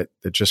again, that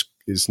just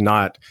is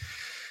not.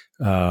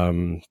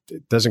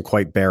 It doesn't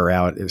quite bear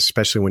out,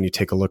 especially when you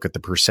take a look at the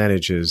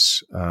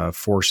percentages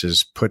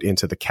forces put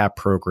into the CAP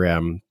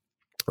program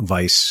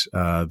vice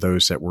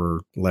those that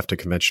were left to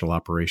conventional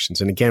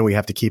operations. And again, we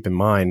have to keep in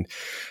mind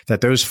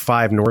that those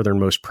 5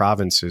 northernmost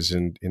provinces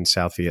in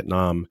South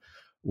Vietnam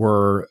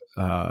were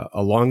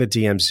along the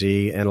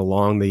DMZ and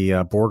along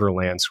the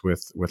borderlands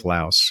with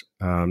Laos.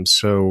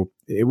 So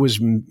it was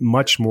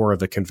much more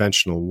of a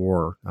conventional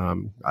war,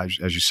 as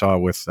you saw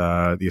with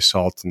the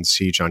assault and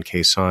siege on Khe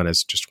Sanh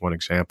as just one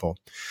example,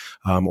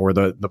 or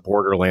the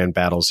borderland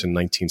battles in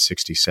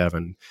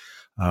 1967.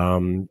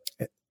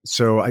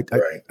 So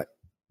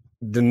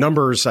the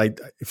numbers,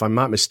 if I'm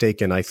not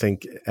mistaken, I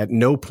think at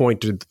no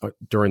point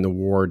during the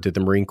war did the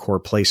Marine Corps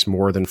place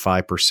more than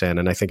 5%,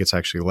 and I think it's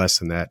actually less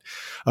than that,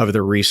 of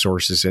their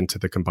resources into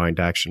the Combined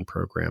Action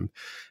Program.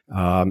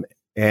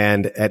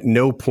 And at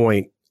no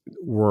point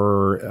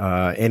were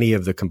any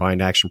of the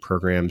Combined Action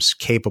Programs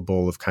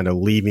capable of kind of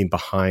leaving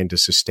behind a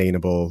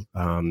sustainable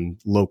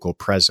local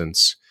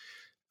presence.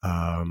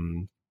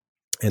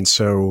 And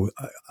so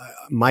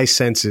my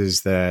sense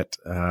is that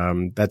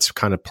that's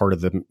kind of part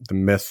of the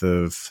myth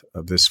of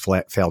this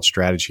failed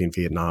strategy in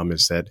Vietnam,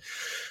 is that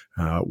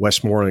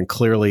Westmoreland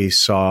clearly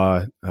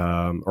saw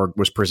or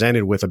was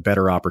presented with a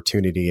better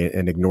opportunity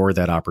and ignored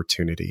that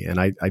opportunity. And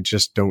I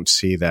just don't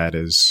see that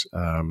as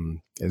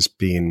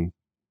being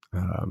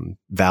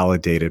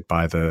validated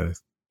by the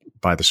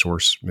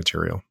source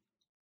material.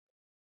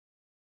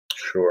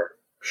 Sure.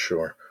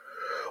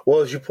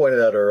 Well, as you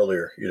pointed out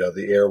earlier,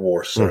 the air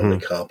war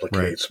certainly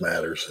complicates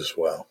matters as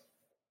well.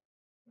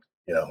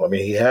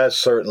 He has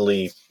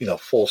certainly,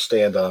 full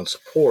stand-on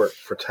support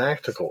for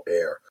tactical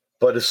air,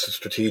 but it's the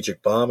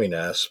strategic bombing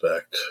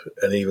aspect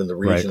and even the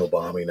regional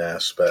bombing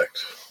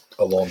aspect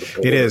along the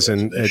border. It is,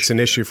 and it's an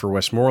issue for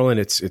Westmoreland.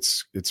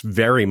 It's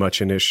very much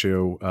an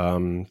issue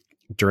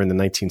during the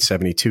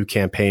 1972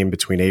 campaign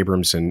between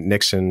Abrams and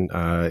Nixon.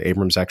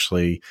 Abrams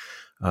actually,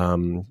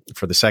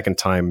 for the second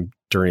time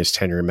during his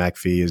tenure in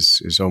MACV,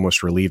 is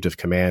almost relieved of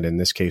command, in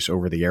this case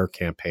over the air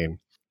campaign.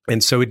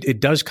 And so it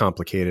does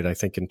complicate it, I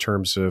think, in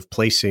terms of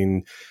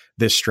placing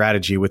this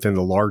strategy within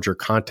the larger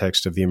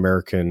context of the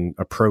American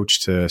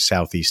approach to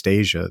Southeast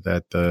Asia,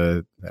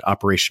 that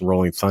Operation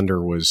Rolling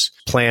Thunder was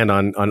planned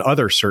on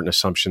other certain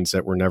assumptions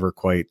that were never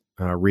quite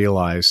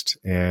realized.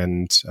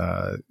 And,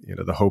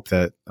 the hope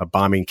that a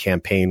bombing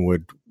campaign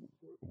would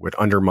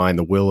undermine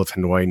the will of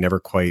Hanoi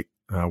never quite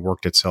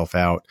worked itself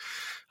out.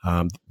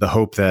 The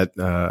hope that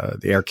the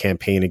air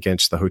campaign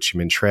against the Ho Chi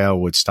Minh Trail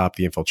would stop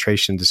the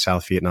infiltration to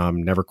South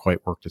Vietnam never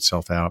quite worked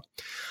itself out.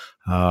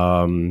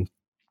 I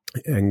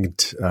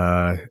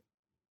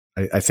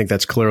think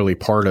that's clearly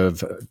part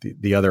of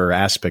the other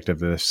aspect of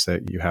this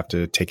that you have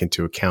to take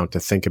into account to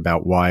think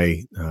about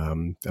why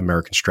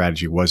American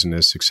strategy wasn't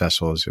as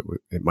successful as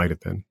it might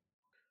have been.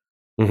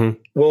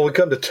 Mm-hmm. Well, we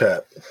come to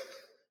TEP,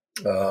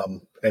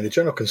 and the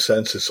general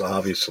consensus,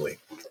 obviously,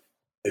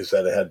 is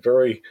that it had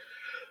very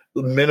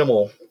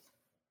minimal,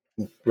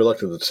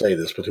 reluctant to say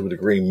this, but to a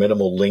degree,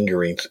 minimal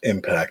lingering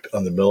impact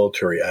on the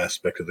military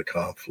aspect of the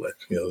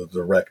conflict, the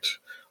direct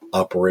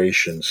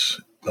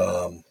operations,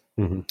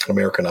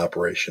 American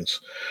operations,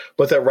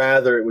 but that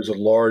rather it was a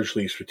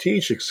largely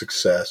strategic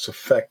success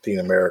affecting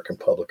American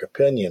public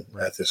opinion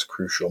at this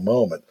crucial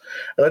moment.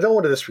 And I don't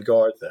want to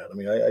disregard that.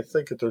 I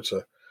think that there's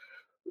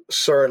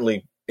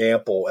certainly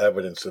ample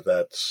evidence that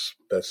that's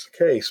the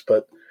case,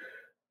 but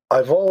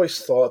I've always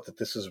thought that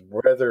this is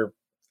rather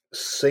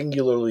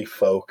singularly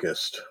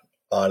focused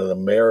on an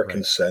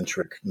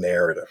American-centric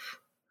narrative.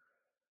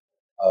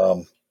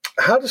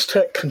 How does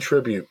TEP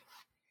contribute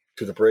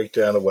to the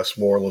breakdown of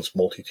Westmoreland's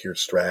multi-tiered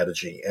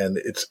strategy and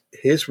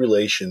his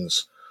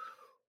relations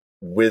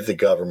with the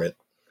government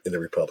in the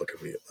Republic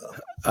of Vietnam.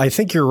 I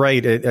think you're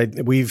right.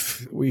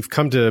 We've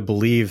come to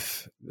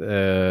believe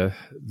the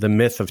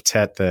myth of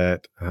Tet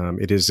that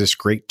it is this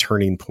great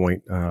turning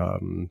point,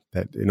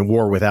 that in a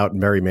war without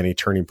very many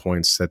turning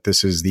points, that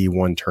this is the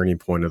one turning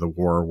point of the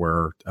war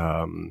where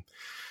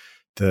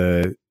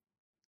the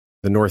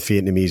North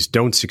Vietnamese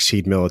don't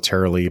succeed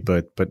militarily,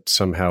 but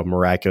somehow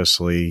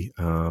miraculously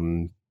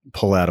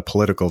pull out a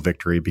political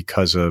victory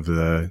because of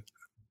the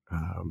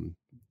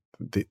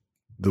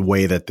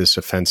way that this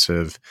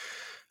offensive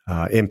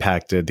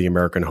impacted the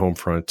American home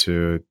front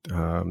to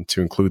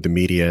include the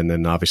media, and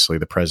then obviously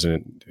the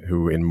president,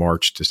 who in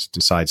March just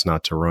decides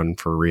not to run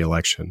for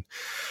re-election.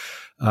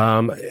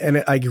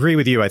 And I agree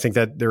with you. I think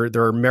that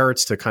there are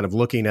merits to kind of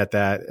looking at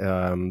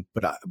that.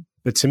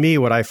 But to me,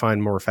 what I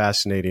find more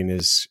fascinating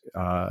is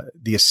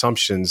the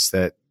assumptions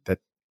that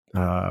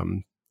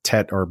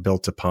Tet are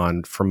built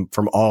upon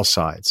from all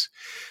sides,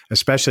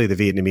 especially the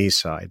Vietnamese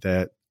side,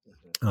 that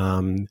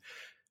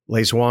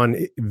Le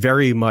Duan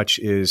very much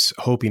is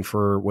hoping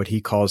for what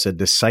he calls a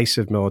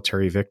decisive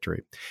military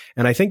victory.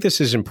 And I think this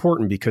is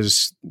important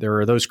because there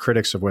are those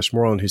critics of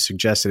Westmoreland who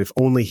suggest that if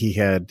only he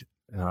had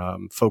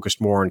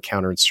focused more on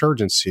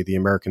counterinsurgency, the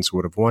Americans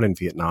would have won in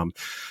Vietnam.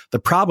 The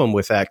problem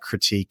with that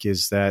critique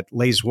is that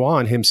Le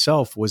Duan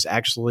himself was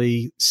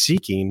actually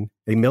seeking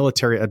a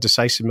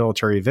decisive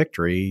military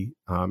victory,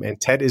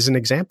 and Tet is an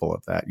example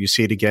of that. You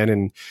see it again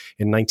in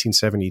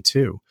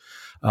 1972.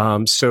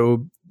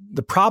 So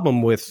the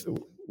problem with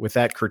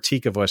that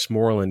critique of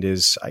Westmoreland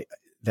is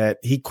that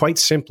he quite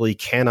simply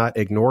cannot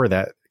ignore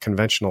that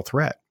conventional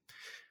threat.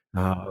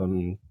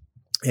 And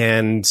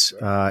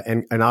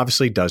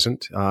obviously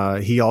doesn't.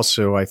 He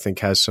also, I think,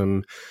 has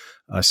some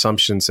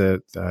assumptions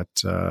that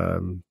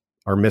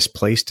are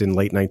misplaced in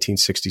late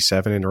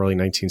 1967 and early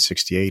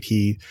 1968.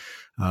 He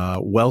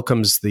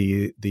welcomes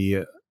the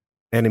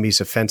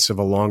enemy's offensive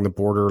along the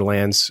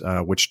borderlands,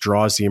 which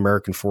draws the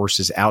American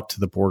forces out to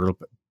the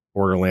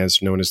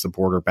borderlands known as the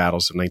border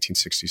battles of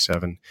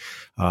 1967.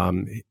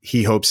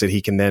 He hopes that he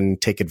can then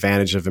take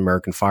advantage of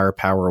American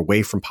firepower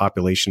away from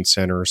population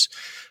centers.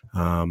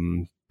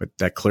 But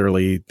that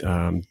clearly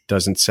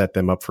doesn't set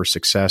them up for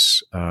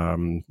success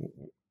in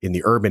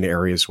the urban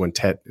areas when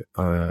Tet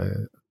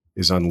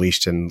is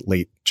unleashed in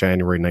late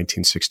January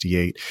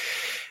 1968.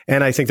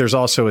 And I think there's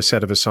also a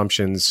set of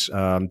assumptions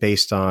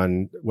based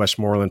on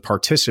Westmoreland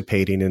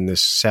participating in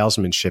this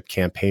salesmanship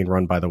campaign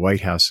run by the White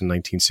House in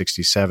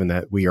 1967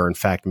 that we are in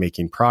fact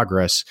making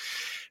progress.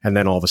 And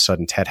then all of a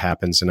sudden Tet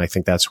happens. And I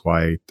think that's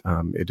why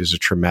it is a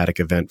traumatic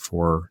event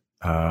for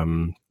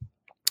many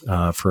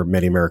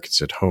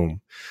Americans at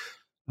home.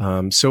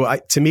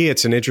 To me,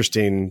 it's an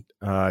interesting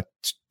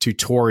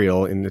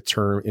tutorial in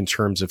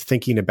terms of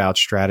thinking about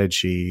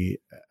strategy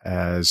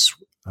as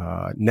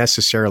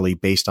necessarily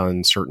based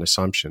on certain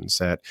assumptions.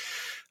 That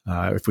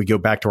if we go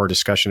back to our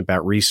discussion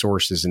about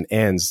resources and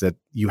ends, that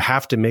you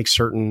have to make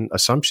certain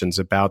assumptions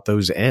about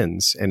those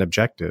ends and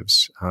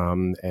objectives,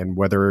 and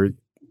whether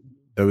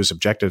those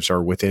objectives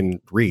are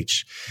within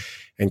reach.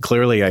 And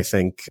clearly, I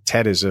think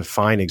Tet is a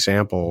fine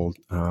example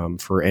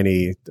for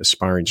any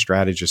aspiring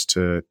strategist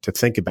to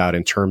think about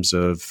in terms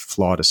of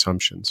flawed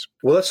assumptions.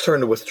 Well, let's turn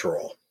to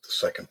Withdrawal, the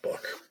second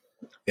book.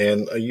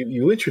 And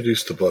you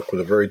introduced the book with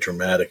a very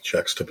dramatic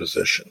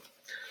juxtaposition.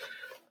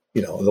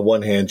 You know, on the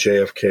one hand,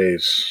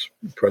 JFK's,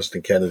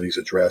 President Kennedy's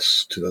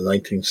address to the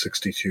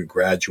 1962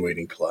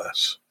 graduating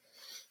class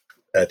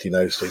at the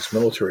United States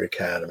Military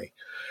Academy.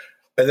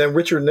 And then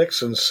Richard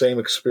Nixon's same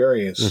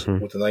experience with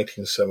the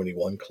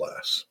 1971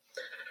 class.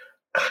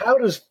 How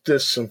does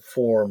this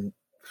inform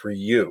for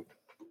you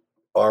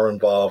our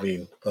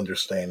involving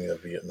understanding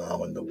of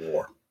Vietnam and the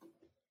war?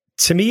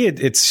 To me,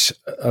 it's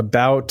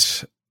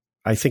about,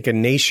 I think, a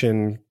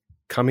nation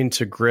coming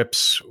to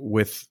grips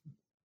with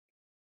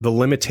the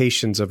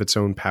limitations of its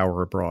own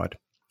power abroad.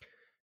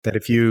 That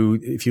if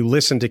you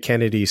listen to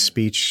Kennedy's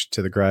speech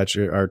to the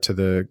graduate or to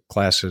the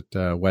class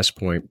at West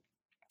Point,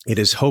 it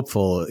is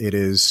hopeful. It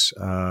is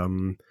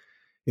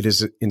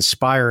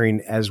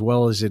inspiring as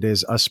well as it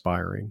is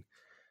aspiring.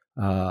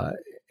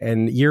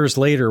 And years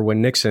later,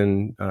 when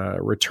Nixon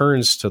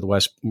returns to the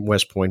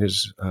West Point,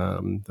 is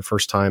the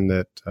first time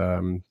that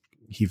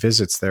he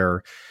visits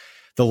there,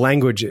 the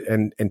language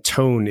and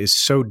tone is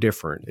so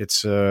different.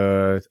 It's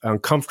an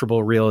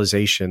uncomfortable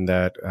realization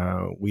that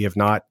we have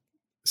not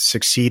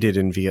succeeded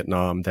in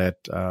Vietnam,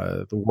 that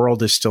the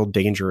world is still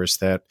dangerous,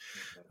 that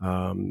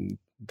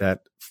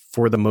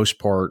for the most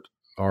part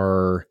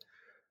our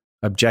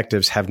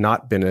objectives have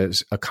not been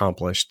as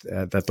accomplished,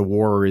 that the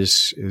war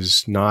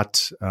is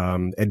not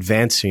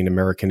advancing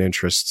American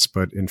interests,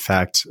 but in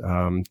fact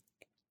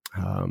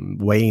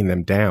weighing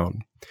them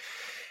down.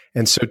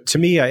 And so to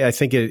me, I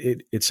think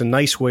it's a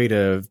nice way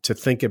to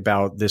think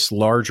about this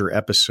larger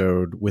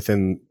episode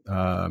within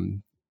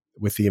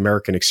with the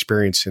American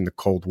experience in the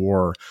Cold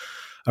War,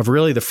 of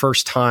really the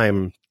first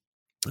time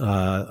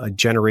a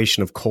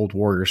generation of Cold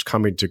Warriors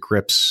coming to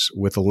grips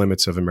with the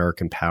limits of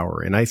American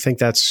power. And I think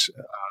that's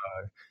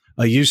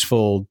a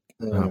useful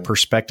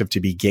perspective to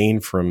be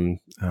gained from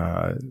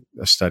a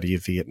study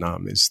of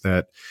Vietnam, is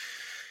that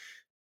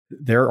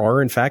there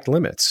are in fact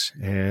limits,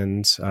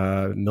 and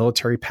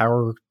military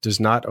power does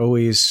not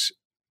always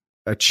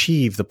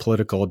achieve the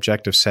political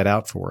objective set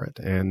out for it.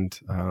 And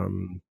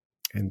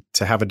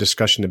to have a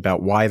discussion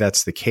about why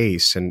that's the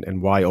case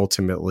and why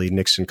ultimately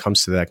Nixon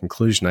comes to that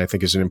conclusion, I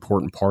think is an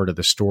important part of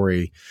the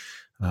story,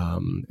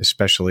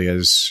 especially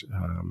as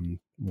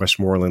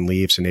Westmoreland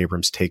leaves and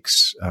Abrams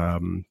takes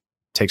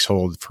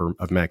hold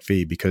of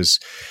MACV, because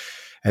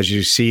as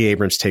you see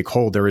Abrams take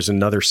hold, there is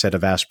another set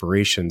of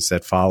aspirations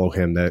that follow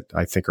him that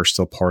I think are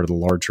still part of the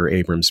larger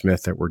Abrams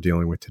myth that we're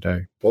dealing with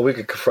today. Well, we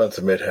could confront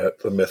the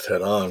myth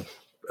head on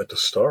at the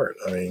start.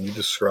 I mean, you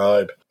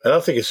describe, and I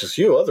don't think it's just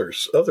you, other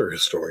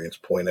historians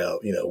point out,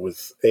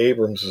 with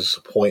Abrams'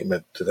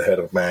 appointment to the head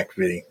of MACV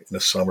in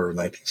the summer of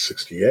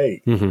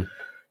 1968,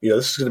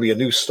 this is going to be a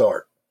new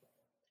start.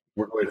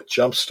 We're going to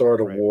jumpstart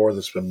a war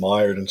that's been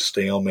mired in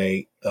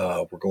stalemate.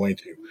 We're going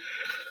to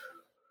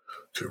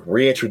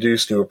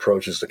reintroduce new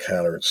approaches to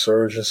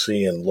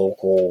counterinsurgency and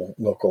local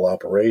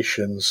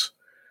operations.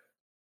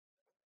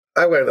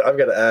 I've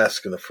got to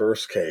ask in the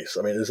first case,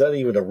 I mean, is that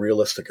even a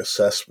realistic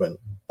assessment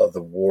of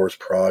the war's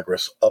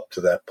progress up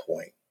to that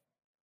point?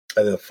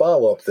 And then the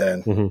follow-up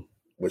then,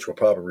 which we'll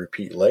probably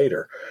repeat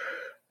later,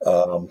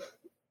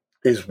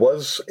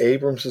 was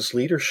Abrams'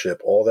 leadership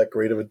all that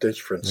great of a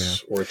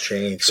difference or a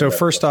change? So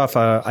first off,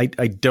 I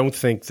don't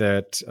think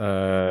that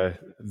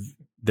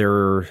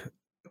there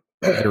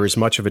is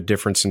much of a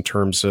difference in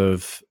terms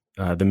of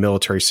the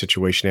military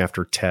situation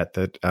after Tet,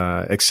 that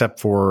except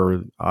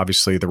for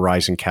obviously the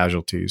rise in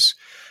casualties.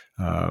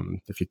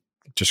 If you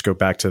just go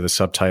back to the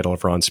subtitle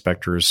of Ron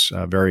Spector's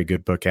very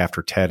good book,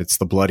 After Tet, it's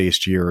the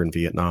bloodiest year in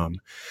Vietnam.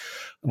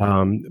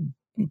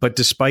 But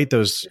despite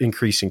those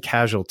increasing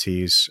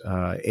casualties,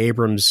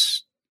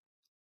 Abrams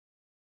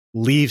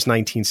leaves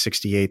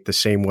 1968 the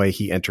same way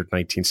he entered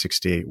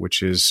 1968,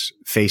 which is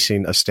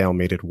facing a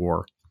stalemated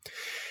war.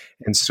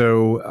 And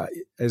so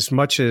as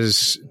much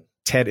as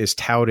Tet is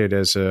touted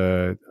as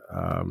a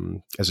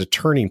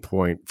turning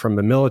point from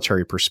a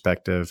military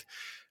perspective,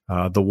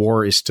 the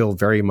war is still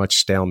very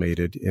much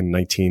stalemated in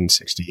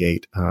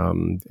 1968.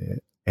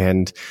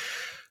 And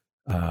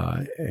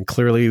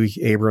clearly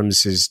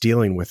Abrams is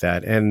dealing with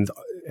that. And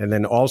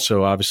then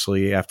also,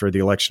 obviously, after the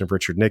election of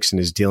Richard Nixon,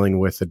 is dealing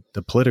with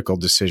the political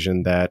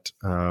decision that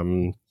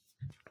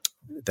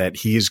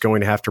he is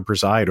going to have to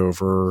preside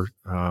over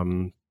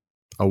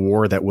a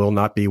war that will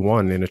not be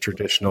won in a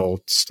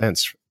traditional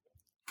sense.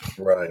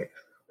 Right.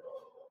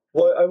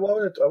 Well, I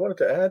wanted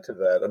to add to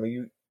that. I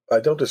mean, I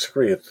don't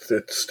disagree. It's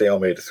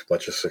stalemate as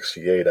much as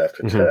 68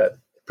 after Tet,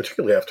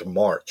 particularly after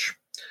March.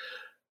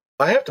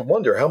 I have to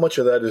wonder how much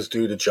of that is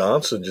due to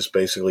Johnson just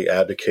basically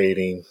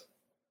abdicating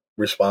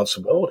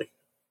responsibility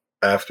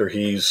after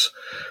he's,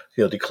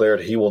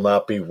 declared he will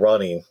not be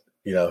running.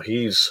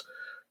 He's,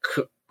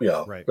 I'm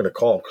going to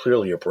call him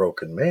clearly a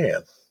broken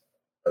man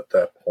at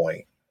that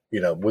point.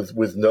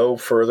 With no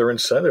further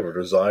incentive or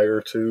desire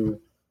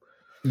to.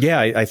 Yeah,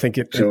 I think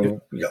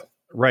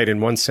right. In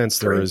one sense,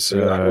 there is,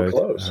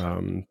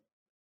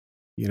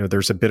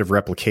 there's a bit of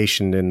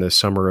replication in the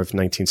summer of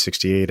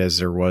 1968 as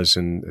there was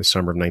in the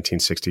summer of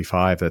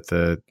 1965, that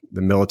the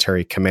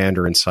military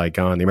commander in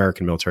Saigon, the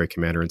American military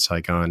commander in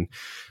Saigon,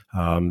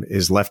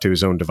 is left to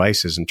his own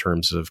devices in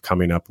terms of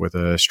coming up with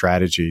a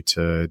strategy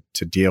to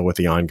deal with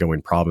the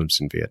ongoing problems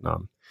in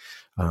Vietnam.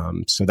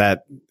 So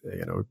that,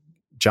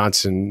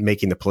 Johnson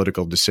making the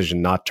political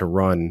decision not to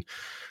run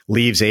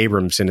leaves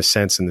Abrams, in a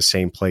sense, in the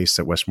same place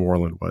that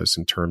Westmoreland was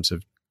in terms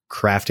of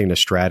crafting a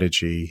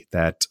strategy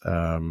that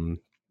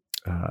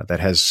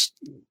has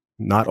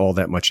not all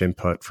that much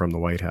input from the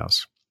White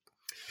House.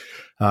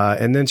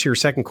 And then to your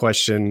second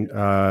question,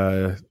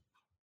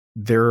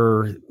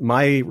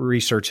 my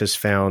research has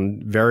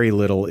found very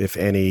little, if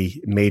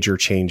any, major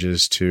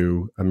changes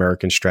to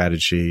American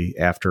strategy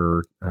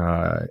after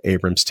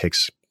Abrams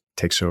takes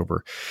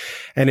over.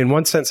 And in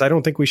one sense, I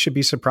don't think we should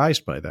be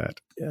surprised by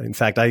that. In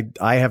fact,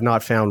 I have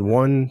not found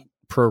one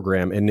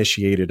program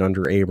initiated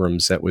under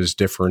Abrams that was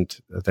different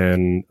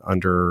than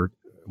under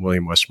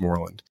William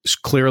Westmoreland.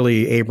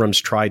 Clearly, Abrams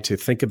tried to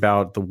think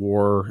about the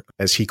war,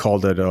 as he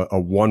called it, a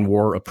one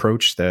war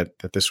approach, that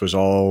this was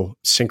all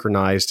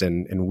synchronized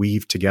and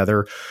weaved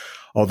together.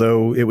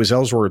 Although it was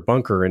Ellsworth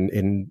Bunker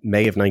in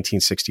May of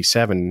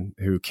 1967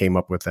 who came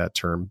up with that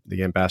term,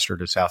 the ambassador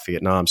to South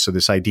Vietnam. So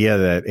this idea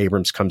that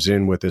Abrams comes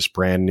in with this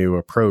brand new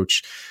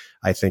approach,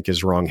 I think,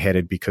 is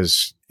wrongheaded,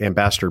 because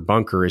Ambassador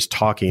Bunker is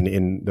talking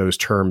in those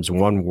terms,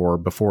 one war,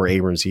 before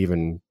Abrams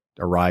even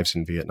arrives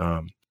in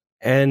Vietnam.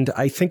 And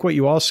I think what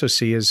you also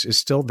see is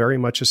still very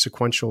much a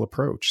sequential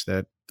approach,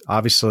 that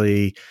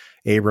obviously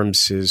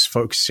Abrams is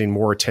focusing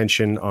more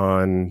attention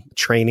on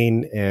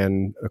training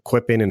and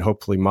equipping and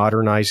hopefully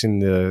modernizing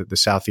the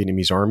South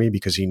Vietnamese army,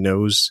 because he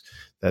knows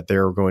that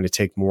they're going to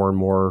take more and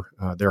more,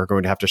 they're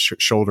going to have to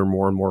shoulder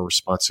more and more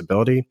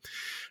responsibility.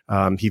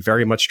 He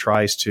very much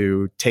tries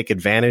to take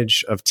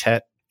advantage of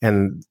Tet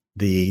and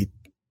the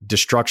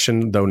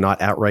destruction, though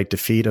not outright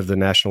defeat, of the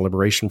National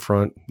Liberation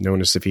Front,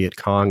 known as the Viet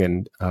Cong,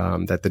 and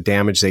that the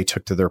damage they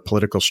took to their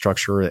political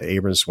structure,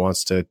 Abrams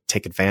wants to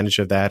take advantage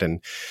of that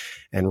and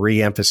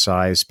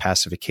re-emphasize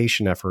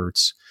pacification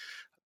efforts.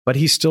 But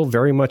he's still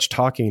very much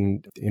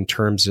talking in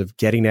terms of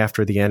getting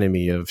after the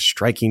enemy, of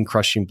striking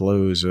crushing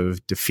blows,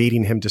 of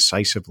defeating him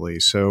decisively.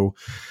 So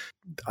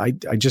I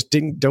just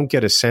don't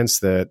get a sense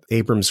that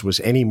Abrams was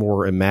any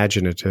more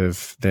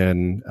imaginative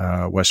than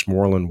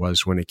Westmoreland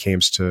was when it came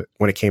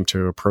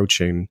to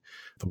approaching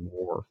the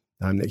war.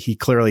 He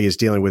clearly is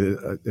dealing with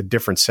a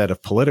different set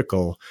of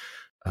political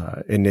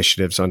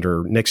initiatives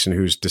under Nixon,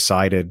 who's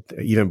decided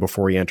even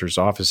before he enters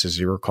office, as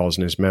he recalls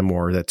in his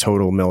memoir, that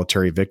total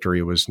military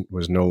victory was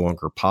no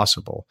longer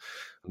possible.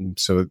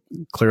 So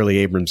clearly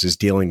Abrams is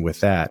dealing with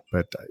that.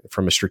 But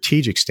from a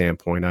strategic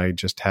standpoint, I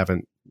just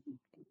haven't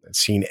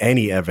seen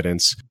any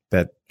evidence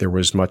that there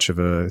was much of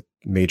a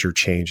major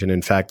change. And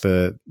in fact,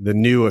 the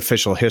new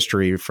official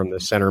history from the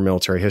Center of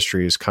Military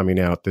History is coming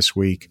out this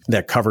week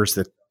that covers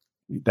the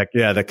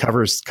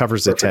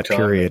Tet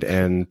period.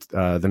 And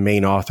the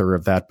main author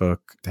of that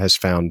book has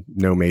found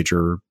no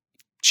major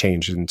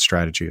change in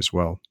strategy as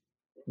well.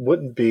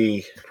 Wouldn't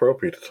be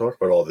appropriate to talk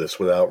about all this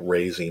without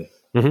raising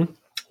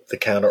the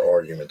counter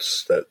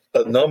arguments that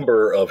a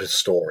number of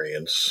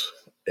historians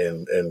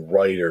and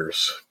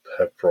writers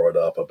have brought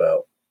up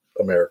about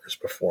America's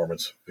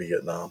performance in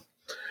Vietnam.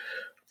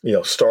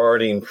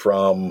 Starting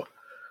from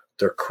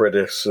their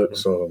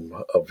criticism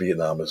of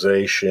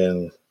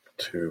Vietnamization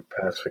to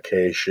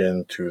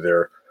pacification to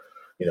their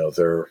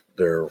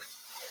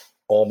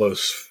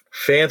almost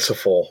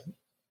fanciful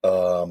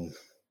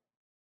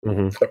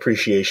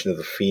appreciation of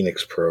the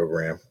Phoenix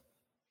program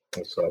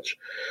and such.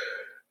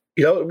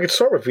 We could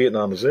start with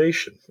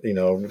Vietnamization.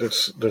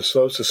 There's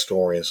those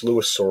historians,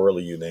 Louis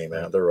Sorley, you name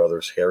it. There are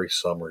others, Harry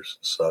Summers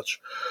and such,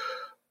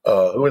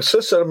 who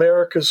insist that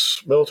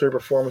America's military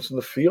performance in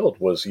the field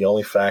was the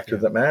only factor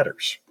that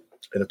matters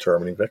in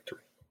determining victory,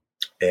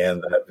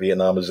 and that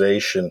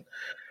Vietnamization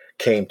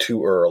came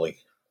too early.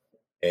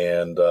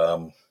 And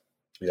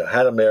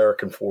had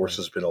American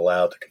forces been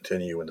allowed to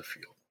continue in the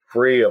field,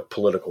 free of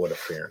political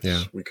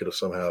interference, we could have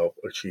somehow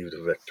achieved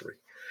a victory.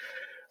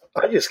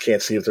 I just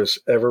can't see if there's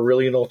ever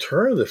really an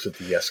alternative to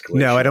de-escalation.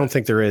 No, I don't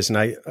think there is.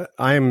 And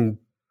I'm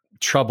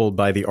troubled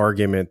by the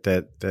argument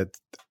that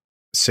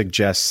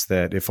suggests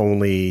that if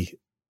only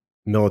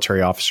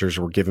military officers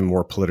were given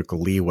more political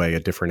leeway,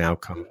 a different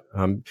outcome.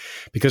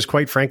 Because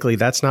quite frankly,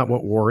 that's not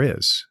what war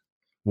is.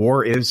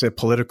 War is a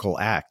political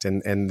act.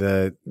 And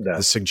the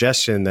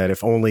suggestion that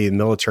if only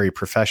military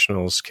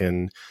professionals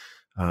can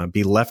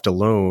be left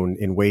alone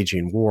in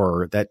waging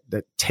war, that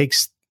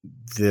takes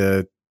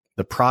the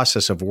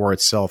process of war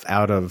itself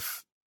out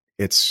of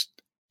its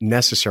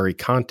necessary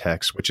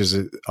context, which is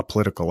a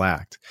political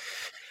act.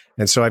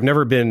 And so I've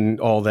never been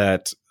all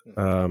that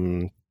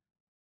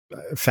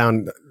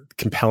found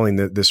compelling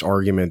this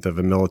argument of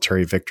a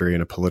military victory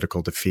and a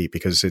political defeat,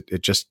 because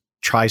it just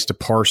tries to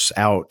parse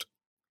out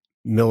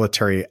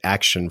military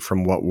action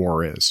from what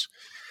war is.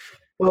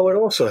 Well, it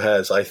also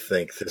has, I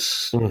think,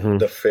 this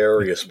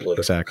nefarious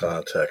political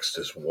context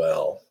as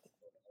well.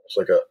 It's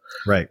like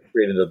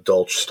creating a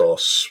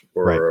Dolchstoss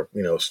or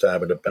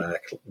stab in the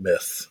back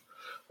myth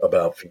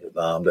about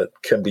Vietnam that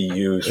can be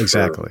used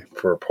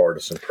for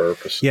partisan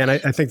purposes. Yeah, and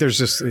I think there's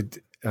this,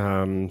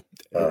 and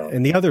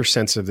the other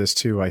sense of this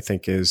too, I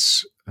think,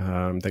 is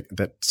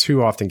that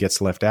too often gets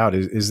left out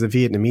is the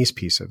Vietnamese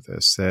piece of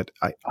this. That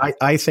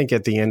I think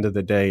at the end of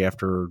the day,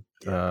 after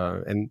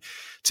and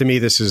to me,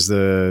 this is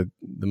the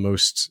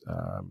most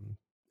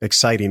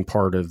exciting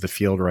part of the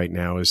field right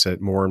now, is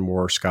that more and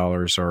more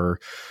scholars are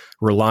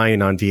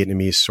relying on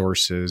Vietnamese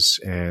sources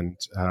and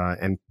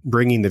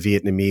bringing the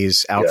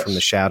Vietnamese out from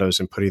the shadows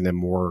and putting them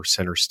more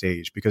center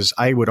stage. Because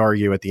I would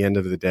argue at the end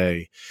of the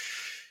day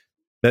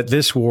that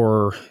this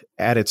war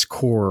at its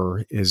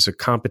core is a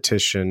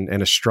competition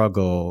and a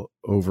struggle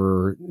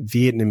over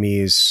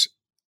Vietnamese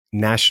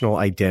national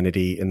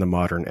identity in the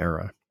modern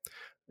era,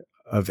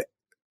 of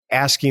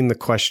asking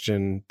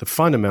the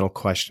fundamental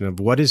question of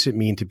what does it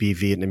mean to be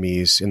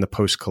Vietnamese in the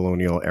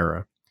post-colonial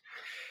era?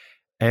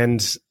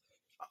 And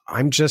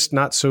I'm just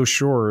not so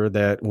sure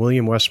that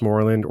William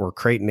Westmoreland or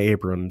Creighton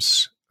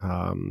Abrams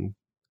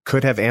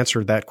could have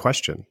answered that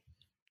question.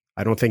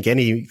 I don't think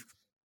any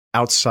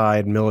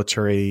outside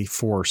military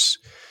force,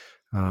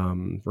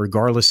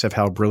 regardless of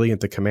how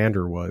brilliant the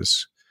commander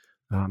was,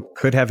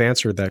 could have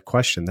answered that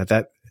question.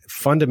 That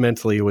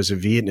fundamentally was a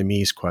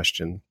Vietnamese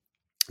question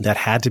that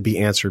had to be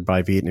answered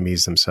by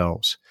Vietnamese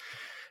themselves.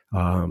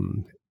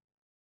 And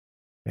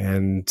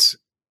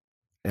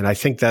I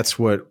think that's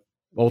what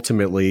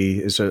ultimately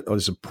is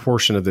a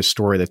portion of this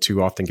story that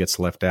too often gets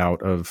left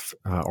out of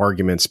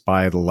arguments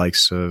by the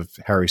likes of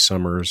Harry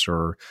Summers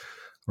or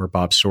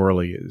Bob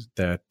Sorley, is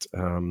that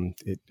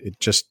it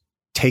just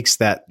takes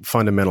that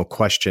fundamental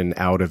question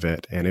out of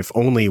it. And if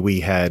only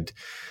we had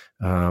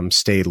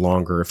stayed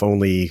longer, if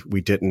only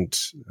we didn't,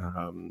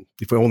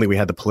 if only we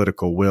had the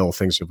political will,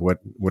 things would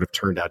have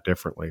turned out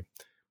differently.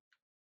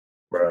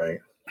 Right.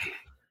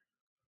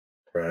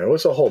 Right. It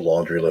was a whole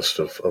laundry list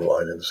of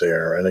items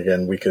there. And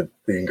again, we can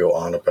go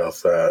on about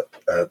that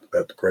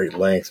at great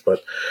length,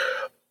 but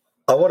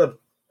I want to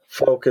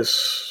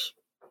focus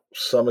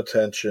some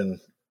attention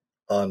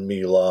on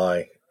My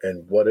Lai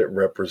and what it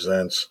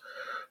represents,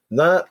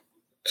 not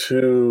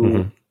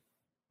to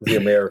the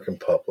American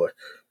public.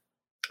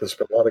 There's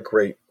been a lot of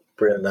great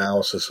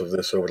analysis of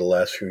this over the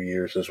last few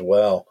years as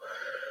well.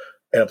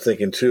 And I'm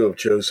thinking, too, of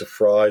Joseph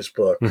Fry's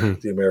book,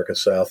 The American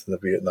South and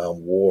the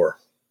Vietnam War,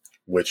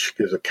 which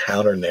gives a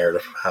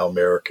counter-narrative of how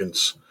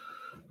Americans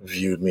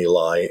viewed My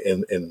Lai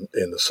in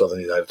the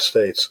southern United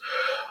States.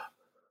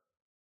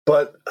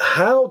 But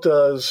how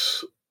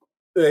does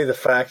the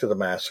fact of the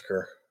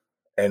massacre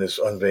and is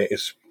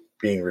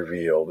being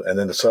revealed, and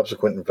then the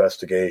subsequent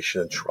investigation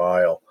and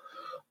trial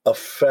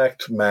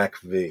affect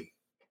MACV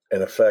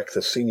and affect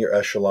the senior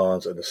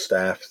echelons and the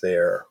staff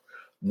there,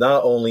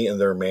 not only in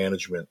their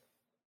management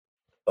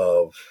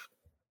of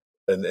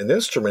an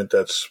instrument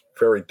that's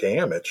very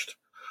damaged,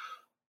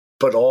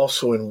 but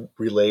also in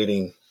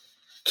relating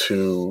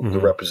to the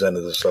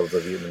representatives of the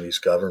Vietnamese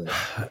government?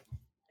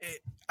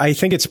 I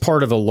think it's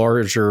part of a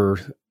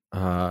larger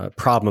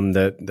problem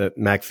that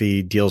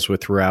MACV deals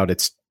with throughout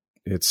its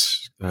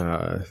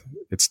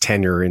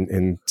tenure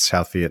in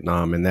South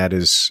Vietnam, and that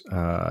is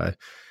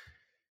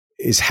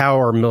how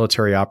are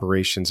military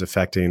operations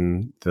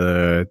affecting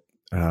the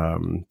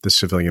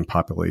civilian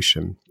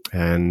population.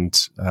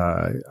 And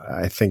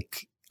I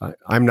think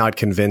I'm not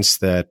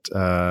convinced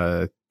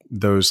that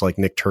those like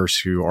Nick Turse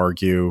who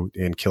argue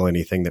in Kill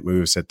Anything That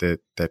Moves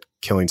that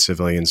killing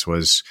civilians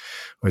was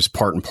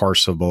part and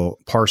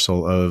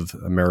parcel of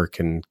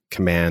American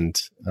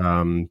command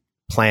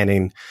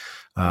planning.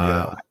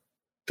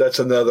 That's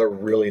another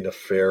really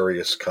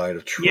nefarious kind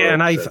of trope. Yeah,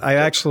 and I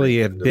actually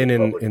have been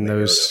in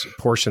those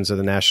portions of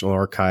the National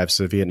Archives,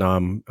 the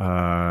Vietnam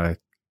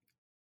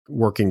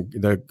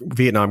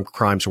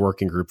Crimes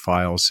Working Group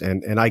files,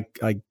 and I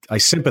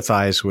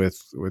sympathize with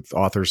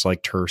authors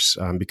like Turse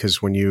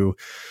because when you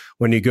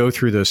go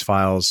through those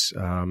files,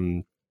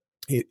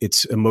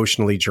 it's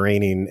emotionally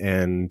draining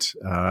and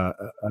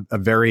a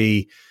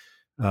very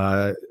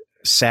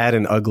sad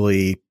and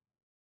ugly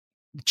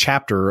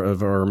chapter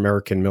of our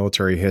American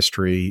military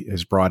history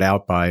is brought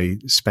out by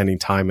spending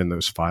time in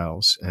those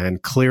files.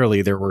 And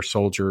clearly there were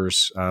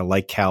soldiers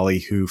like Calley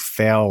who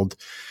failed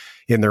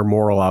in their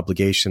moral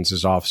obligations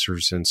as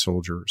officers and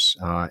soldiers.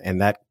 And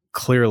that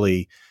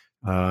clearly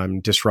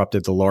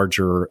disrupted the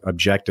larger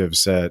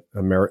objectives that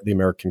the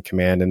American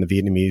command and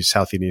the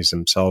South Vietnamese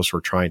themselves were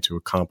trying to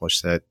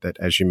accomplish that,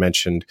 as you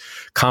mentioned,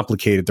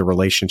 complicated the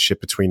relationship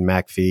between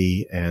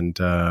MACV and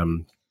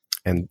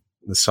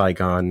the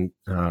Saigon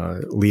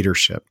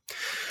leadership.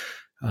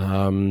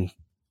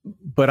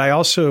 But I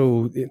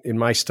also, in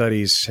my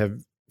studies, have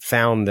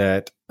found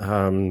that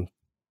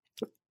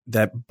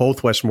that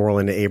both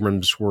Westmoreland and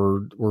Abrams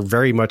were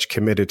very much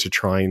committed to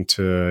trying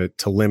to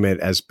limit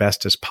as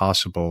best as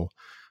possible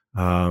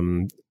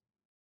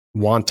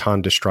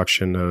wanton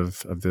destruction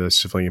of the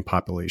civilian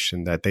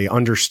population. That they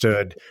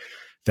understood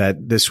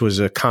that this was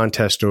a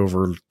contest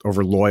over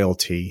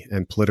loyalty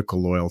and political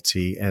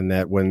loyalty, and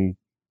that when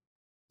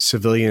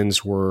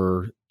civilians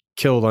were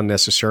killed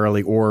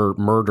unnecessarily or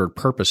murdered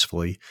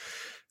purposefully,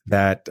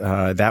 that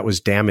was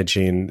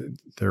damaging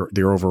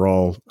their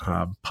overall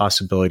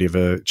possibility of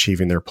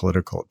achieving their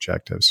political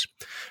objectives.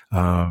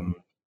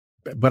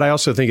 But I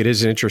also think it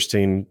is an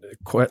interesting,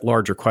 quite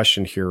larger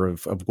question here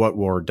of what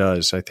war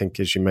does. I think,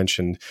 as you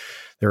mentioned,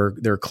 there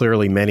are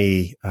clearly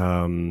many,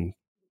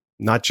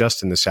 not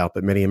just in the South,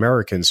 but many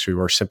Americans who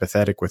are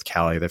sympathetic with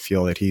Calley, that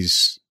feel that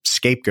he's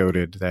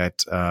scapegoated,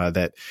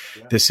 that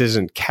this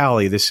isn't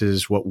Calley, this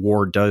is what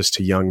war does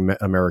to young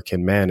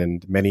American men.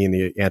 And many in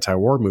the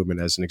anti-war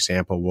movement, as an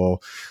example,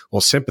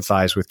 will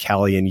sympathize with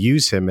Calley and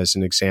use him as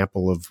an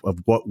example of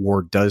what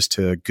war does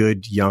to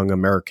good young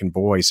American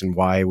boys and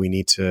why we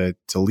need to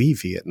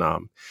leave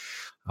Vietnam.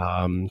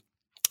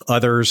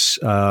 Others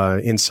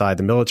inside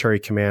the military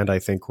command, I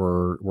think,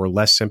 were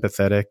less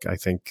sympathetic. I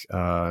think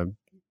My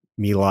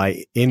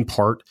Lai, in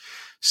part,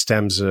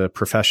 stems a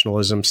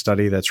professionalism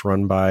study that's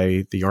run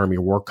by the Army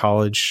War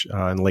College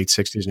in the late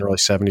 60s and early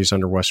 70s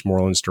under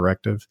Westmoreland's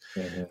directive,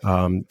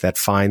 that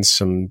finds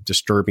some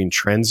disturbing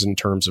trends in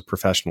terms of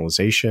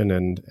professionalization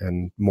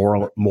and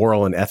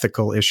moral and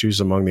ethical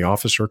issues among the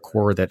officer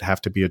corps that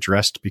have to be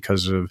addressed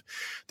because of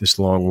this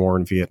long war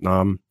in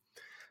Vietnam.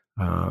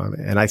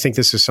 And I think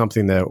this is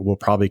something that we'll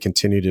probably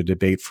continue to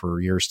debate for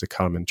years to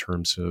come in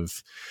terms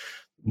of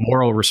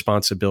moral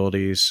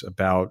responsibilities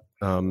about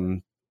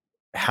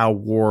how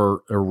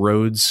war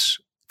erodes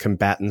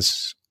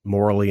combatants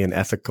morally and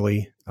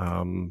ethically.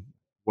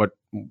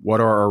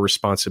 What are our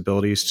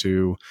responsibilities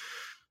to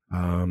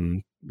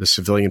the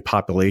civilian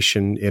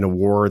population in a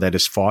war that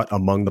is fought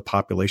among the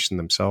population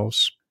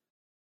themselves?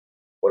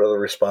 What are the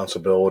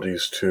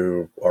responsibilities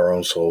to our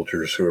own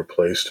soldiers who are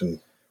placed in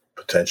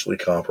potentially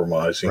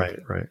compromising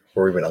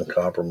or even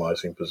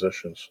uncompromising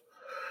positions?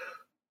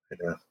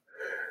 Yeah.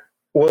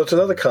 Well, it's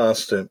another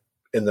constant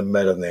in the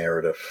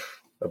meta-narrative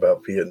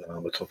about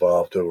Vietnam. It's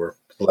evolved over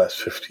the last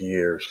 50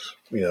 years.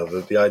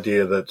 The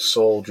idea that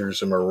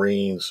soldiers and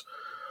Marines,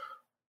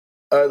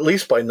 at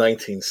least by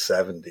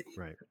 1970,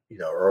 right,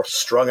 are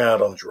strung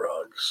out on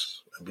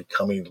drugs and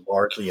becoming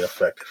largely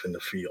ineffective in the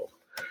field.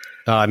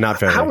 Not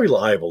very. How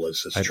reliable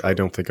is this? I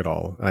don't think at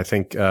all. I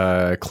think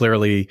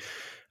clearly,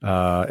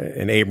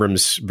 and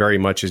Abrams very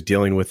much is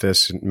dealing with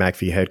this in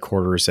MACV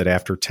headquarters, that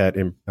after Tet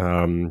in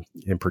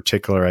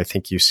particular, I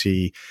think you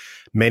see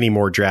many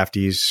more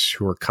draftees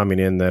who are coming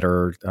in that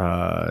are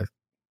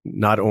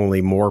not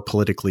only more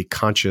politically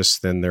conscious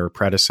than their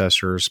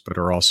predecessors, but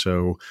are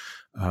also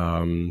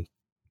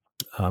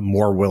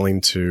more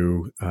willing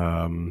to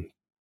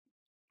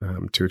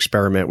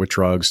experiment with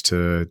drugs,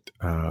 to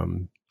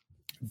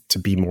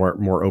be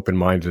more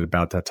open-minded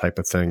about that type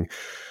of thing.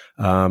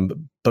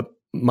 But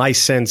my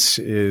sense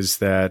is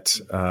that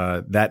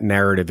that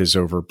narrative is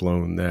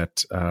overblown,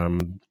 that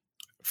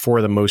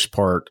for the most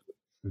part,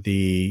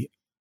 the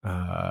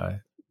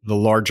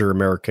larger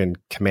American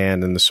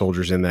command and the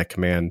soldiers in that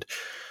command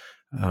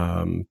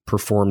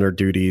perform their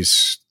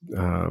duties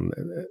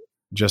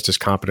just as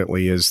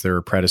competently as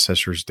their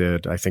predecessors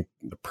did. I think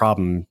the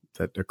problem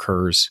that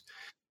occurs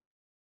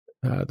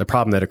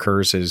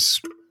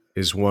is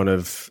one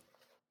of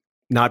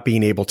not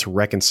being able to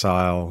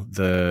reconcile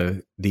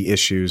the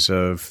issues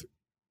of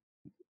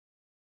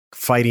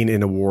fighting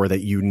in a war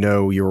that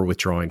you're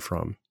withdrawing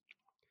from.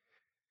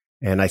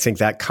 And I think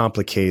that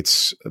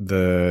complicates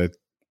the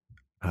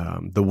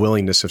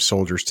willingness of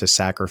soldiers to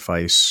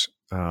sacrifice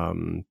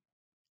and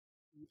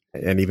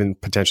even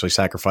potentially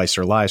sacrifice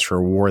their lives for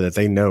a war that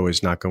they know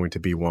is not going to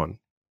be won.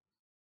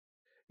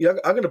 Yeah,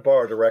 I'm going to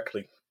borrow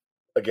directly,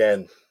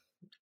 again,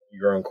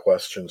 your own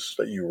questions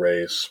that you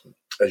raise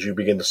as you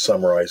begin to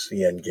summarize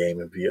the end game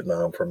in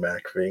Vietnam for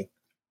MACV.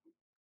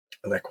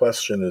 And that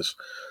question is,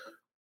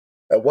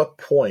 at what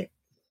point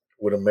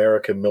would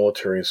American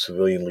military and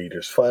civilian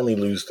leaders finally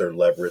lose their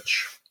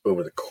leverage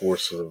over the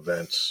course of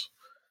events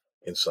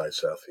inside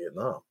South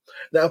Vietnam?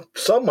 Now,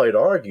 some might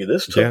argue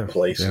this took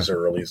place as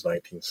early as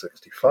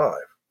 1965.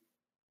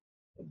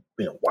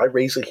 Why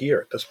raise it here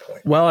at this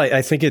point? Well,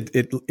 I think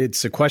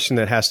it's a question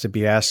that has to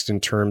be asked in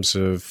terms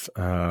of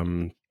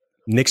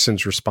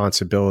Nixon's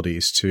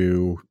responsibilities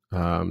to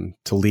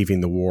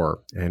leaving the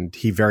war, and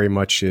he very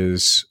much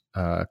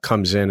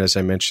comes in, as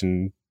I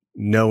mentioned,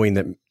 knowing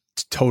that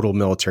total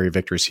military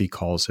victory, as he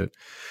calls it,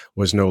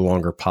 was no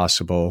longer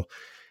possible,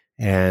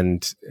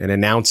 and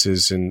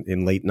announces in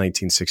late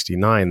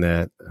 1969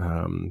 that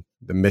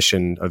the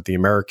mission of the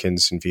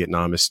Americans in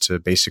Vietnam is to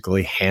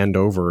basically hand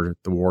over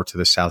the war to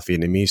the South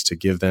Vietnamese, to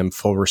give them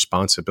full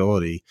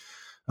responsibility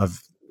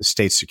of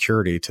state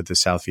security to the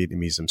South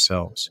Vietnamese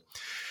themselves.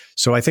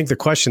 So I think the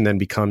question then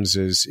becomes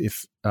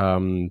is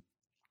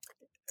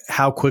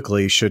how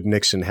quickly should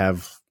Nixon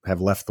have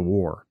left the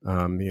war?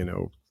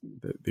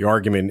 The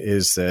argument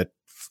is that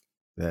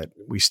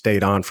we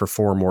stayed on for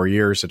 4 more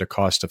years at a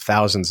cost of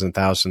thousands and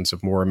thousands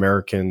of more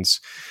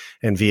Americans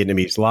and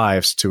Vietnamese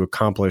lives to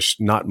accomplish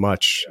not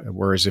much.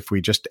 Whereas if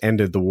we just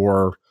ended the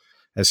war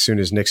as soon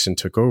as Nixon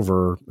took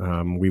over,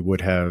 we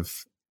would have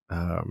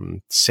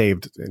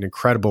saved an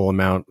incredible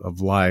amount of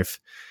life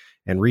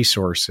and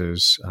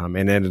resources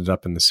and ended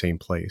up in the same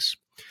place.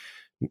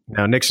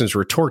 Now, Nixon's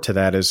retort to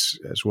that, as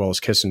well as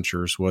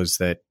Kissinger's, was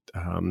that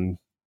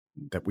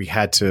we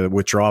had to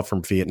withdraw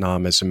from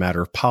Vietnam as a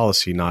matter of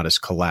policy, not as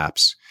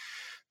collapse,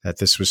 that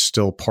this was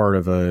still part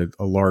of a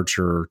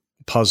larger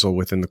puzzle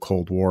within the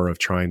Cold War of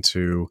trying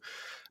to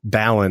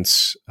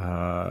balance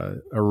a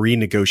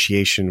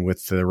renegotiation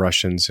with the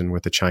Russians and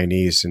with the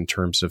Chinese in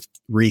terms of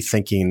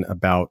rethinking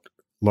about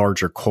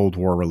larger Cold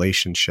War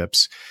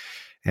relationships.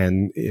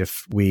 And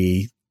if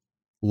we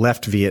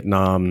left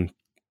Vietnam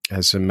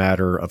as a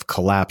matter of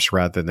collapse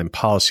rather than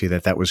policy,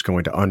 that was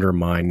going to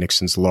undermine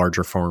Nixon's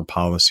larger foreign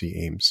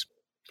policy aims.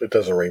 It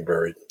doesn't ring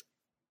very,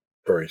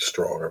 very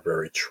strong or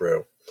very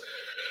true.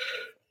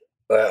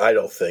 I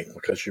don't think,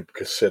 because you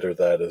consider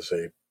that as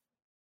you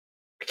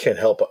can't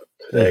help but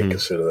today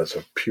consider that as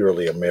a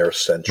purely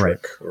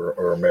Amer-centric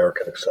or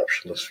American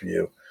exceptionalist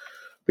view.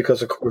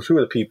 Because, of course, who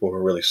are the people who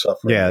are really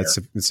suffering? Yeah, it's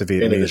a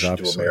Vietnamese, in addition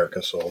obviously, to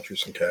American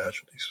soldiers and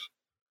casualties.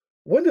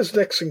 When does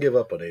Nixon give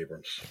up on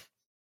Abrams?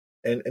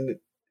 And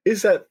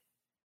is that,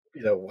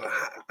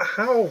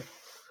 how?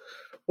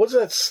 What does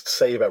that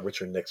say about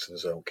Richard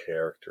Nixon's own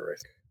character?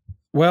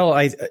 Well,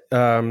 I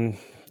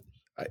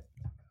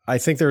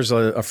think there's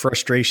a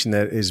frustration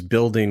that is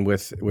building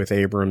with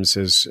Abrams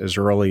as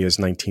early as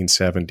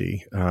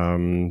 1970.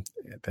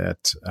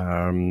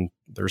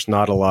 There's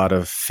not a lot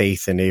of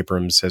faith in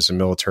Abrams as a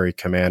military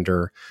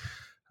commander,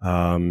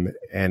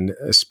 and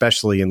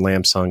especially in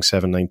Lam Song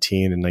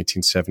 719 in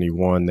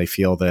 1971, they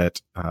feel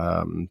that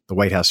the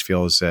White House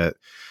feels that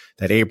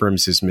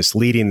Abrams is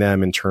misleading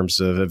them in terms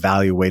of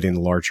evaluating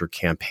the larger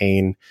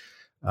campaign.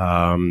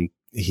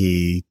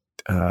 He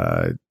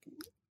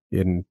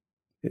in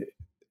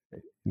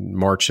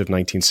March of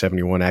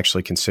 1971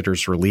 actually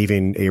considers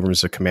relieving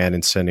Abrams of command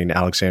and sending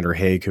Alexander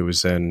Haig, who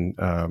was then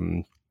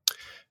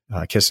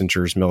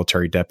Kissinger's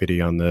military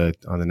deputy on the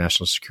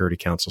National Security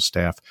Council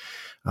staff,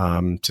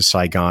 to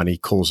Saigon. He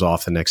cools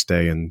off the next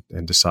day and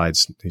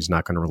decides he's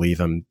not going to relieve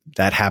him.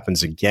 That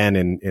happens again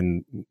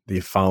in the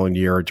following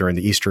year during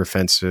the Easter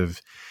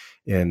Offensive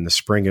in the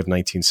spring of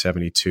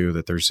 1972,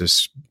 that there's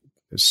this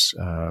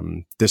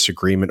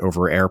disagreement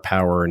over air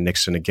power, and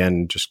Nixon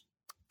again just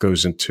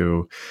goes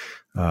into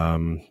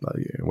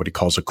what he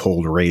calls a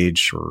cold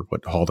rage, or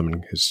what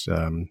Haldeman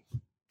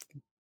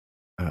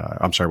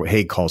what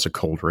Haig calls a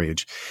cold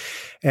rage.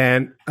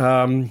 And,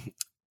 so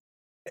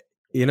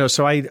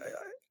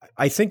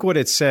I think what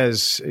it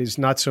says is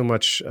not so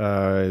much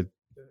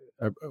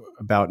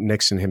about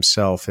Nixon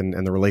himself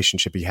and the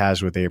relationship he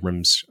has with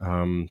Abrams,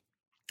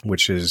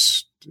 which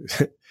is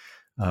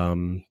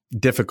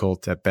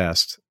difficult at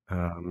best.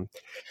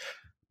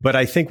 But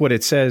I think what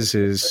it says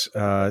is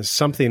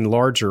something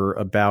larger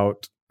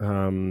about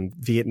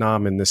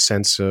Vietnam, in the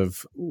sense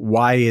of,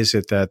 why is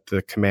it that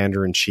the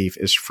commander-in-chief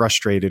is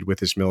frustrated with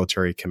his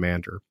military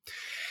commander?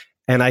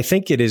 And I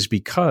think it is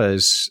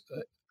because,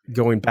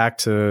 going back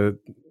to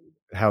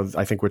how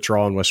I think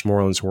Withdrawal and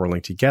Westmoreland's war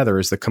linked together,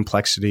 is the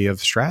complexity of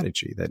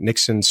strategy, that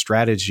Nixon's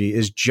strategy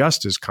is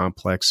just as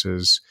complex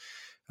as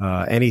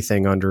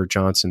anything under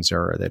Johnson's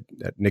era, that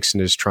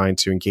Nixon is trying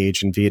to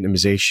engage in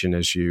Vietnamization,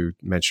 as you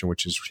mentioned,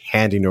 which is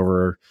handing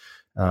over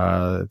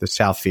the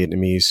South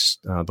Vietnamese,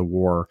 the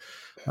war,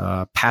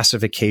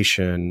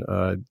 pacification.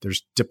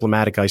 There's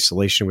diplomatic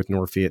isolation with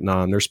North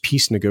Vietnam. There's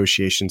peace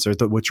negotiations. There's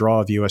the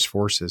withdrawal of U.S.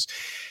 forces.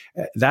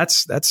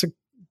 That's a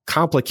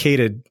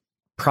complicated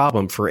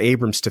problem for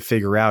Abrams to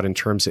figure out in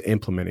terms of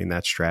implementing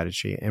that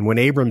strategy. And when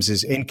Abrams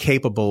is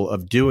incapable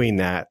of doing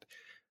that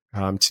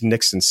to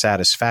Nixon's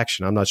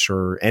satisfaction, I'm not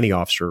sure any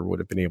officer would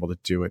have been able to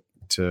do it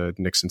to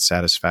Nixon's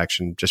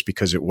satisfaction, just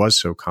because it was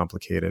so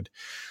complicated.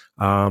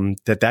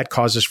 That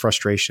causes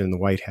frustration in the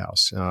White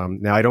House.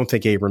 Now, I don't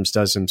think Abrams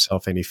does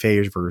himself any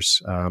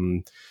favors.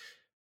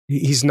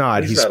 He's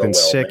not. He's been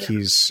sick.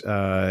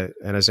 Man.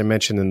 And as I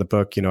mentioned in the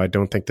book, I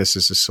don't think this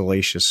is a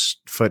salacious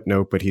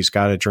footnote, but he's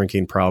got a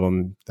drinking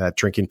problem. That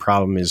drinking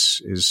problem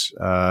is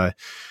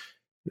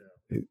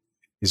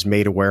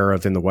made aware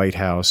of in the White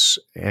House,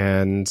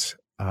 and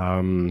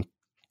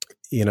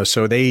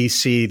so they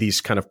see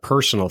these kind of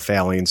personal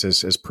failings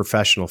as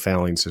professional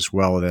failings as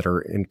well, that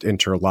are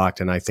interlocked.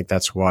 And I think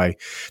that's why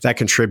that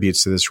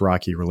contributes to this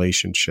rocky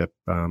relationship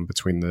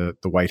between the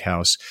White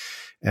House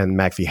and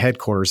MACV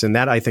headquarters. And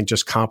that, I think,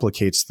 just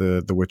complicates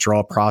the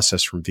withdrawal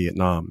process from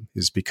Vietnam,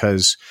 is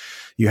because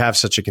you have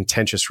such a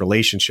contentious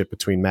relationship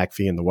between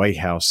MACV and the White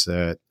House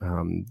that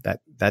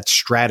that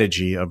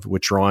strategy of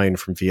withdrawing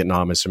from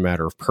Vietnam as a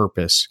matter of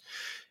purpose,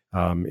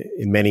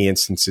 in many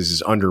instances,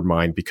 is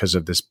undermined because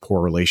of this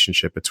poor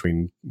relationship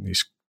between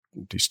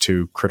these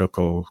two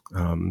critical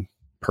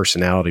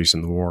personalities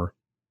in the war.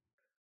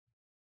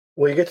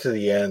 Well, you get to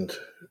the end,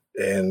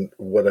 and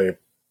what I,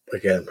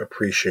 again,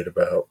 appreciate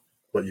about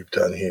what you've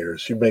done here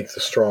is you make the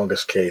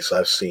strongest case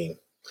I've seen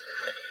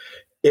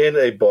in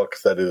a book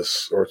that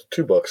is, or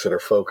two books that are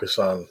focused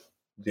on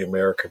the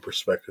American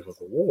perspective of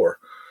the war.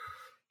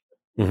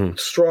 Mm-hmm.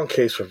 Strong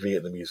case for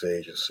Vietnamese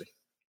agency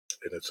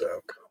in its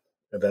outcome.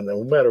 And then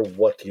no matter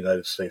what the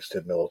United States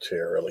did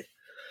militarily,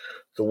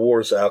 the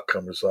war's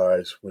outcome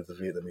resides with the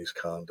Vietnamese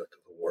conduct of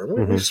the war. And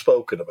mm-hmm.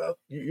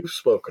 You've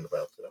spoken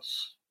about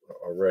this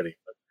already.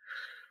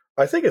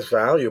 I think it's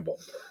valuable,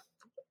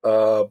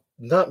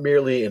 not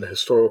merely in a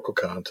historical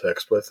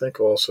context, but I think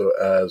also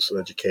as an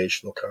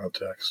educational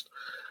context,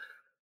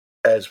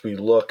 as we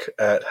look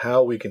at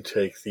how we can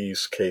take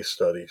these case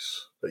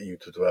studies that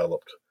you've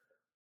developed,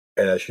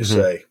 and as you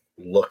mm-hmm. say,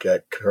 look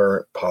at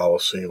current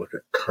policy, look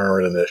at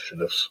current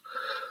initiatives,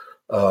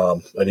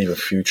 and even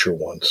future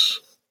ones.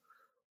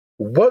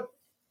 What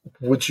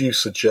would you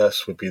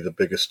suggest would be the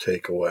biggest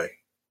takeaway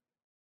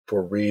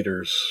for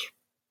readers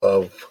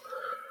of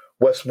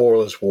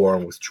Westmoreland's War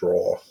and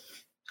Withdrawal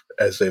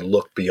as they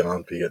look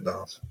beyond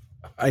Vietnam?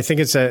 I think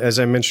it's, as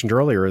I mentioned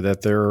earlier,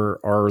 that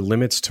there are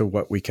limits to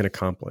what we can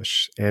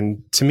accomplish.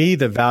 And to me,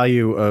 the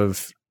value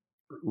of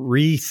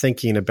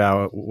rethinking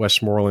about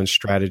Westmoreland's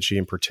strategy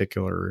in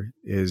particular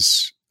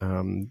is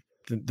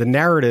the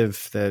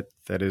narrative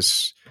that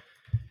is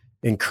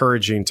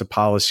encouraging to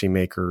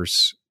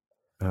policymakers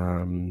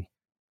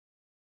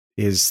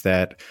is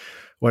that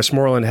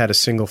Westmoreland had a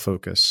single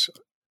focus,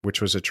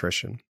 which was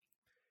attrition.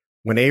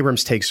 When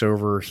Abrams takes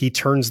over, he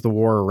turns the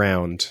war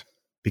around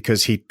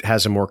because he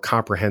has a more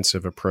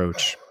comprehensive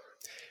approach,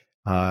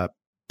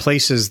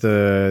 places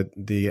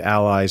the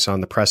Allies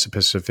on the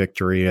precipice of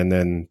victory, and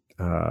then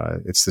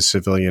it's the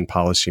civilian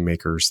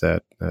policymakers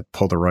that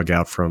pull the rug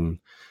out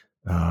from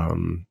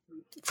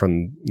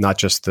not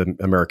just the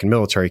American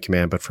military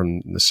command, but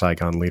from the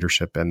Saigon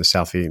leadership and the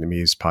South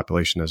Vietnamese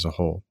population as a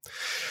whole.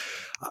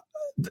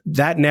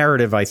 That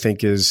narrative, I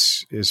think,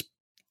 is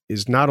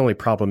not only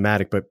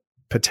problematic, but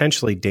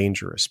potentially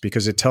dangerous,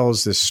 because it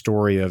tells this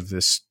story of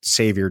this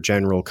savior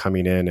general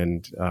coming in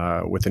and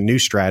with a new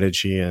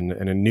strategy and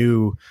a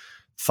new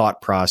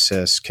thought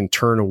process can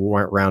turn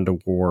around a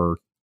war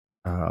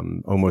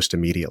almost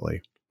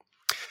immediately.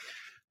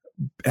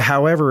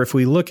 However, if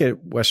we look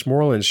at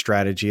Westmoreland's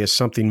strategy as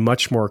something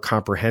much more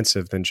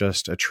comprehensive than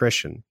just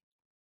attrition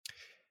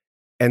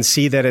and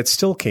see that it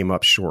still came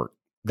up short,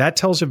 that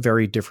tells a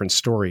very different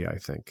story, I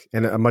think,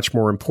 and a much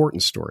more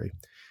important story.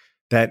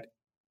 That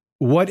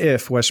what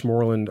if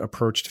Westmoreland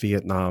approached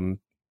Vietnam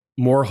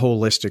more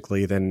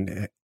holistically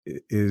than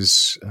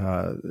is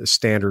the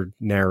standard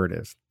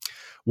narrative?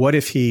 What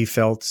if he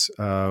felt,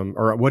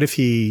 or what if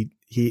he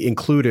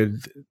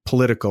included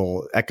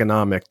political,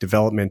 economic,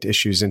 development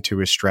issues into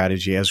his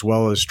strategy, as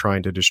well as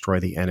trying to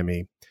destroy the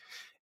enemy,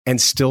 and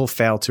still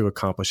failed to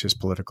accomplish his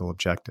political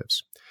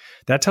objectives?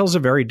 That tells a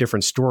very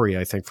different story,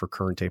 I think, for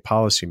current day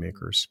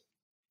policymakers.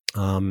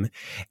 And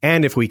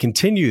if we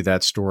continue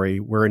that story,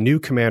 where a new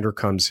commander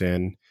comes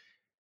in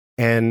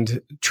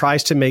and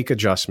tries to make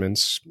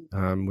adjustments,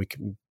 we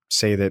can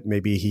say that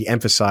maybe he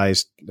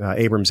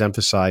Abrams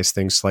emphasized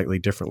things slightly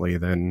differently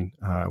than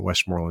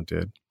Westmoreland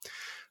did,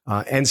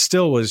 and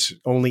still was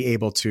only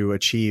able to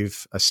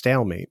achieve a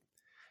stalemate,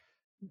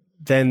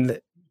 then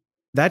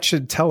that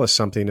should tell us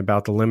something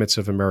about the limits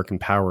of American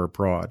power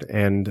abroad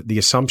and the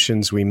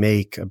assumptions we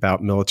make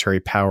about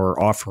military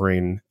power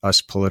offering us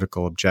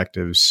political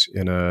objectives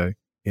in a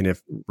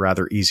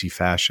rather easy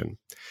fashion.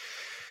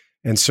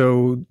 And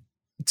so,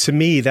 to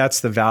me,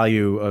 that's the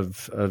value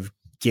of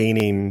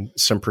gaining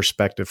some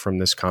perspective from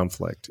this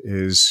conflict,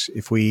 is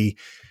if we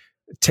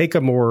take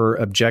a more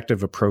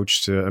objective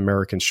approach to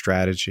American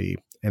strategy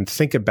and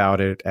think about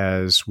it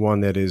as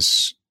one that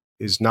is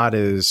not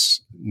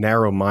as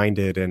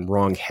narrow-minded and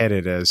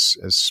wrong-headed as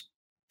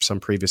some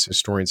previous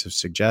historians have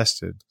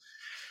suggested,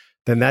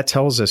 then that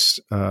tells us,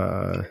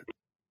 I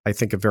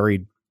think,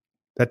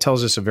 that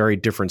tells us a very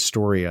different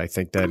story. I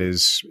think that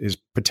is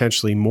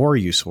potentially more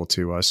useful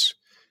to us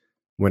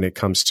when it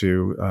comes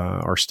to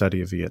our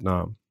study of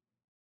Vietnam.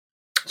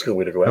 That's a good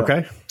way to go out.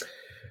 Okay.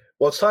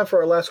 Well, it's time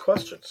for our last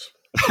questions.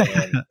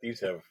 And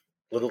these have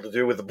little to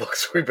do with the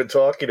books we've been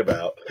talking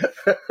about.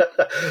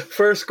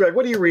 First, Greg,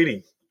 what are you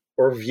reading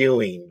or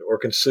viewing or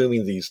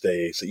consuming these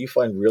days that you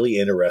find really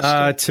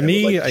interesting? To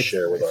me, I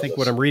think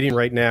what I'm reading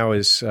right now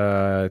is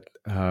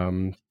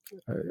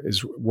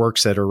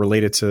works that are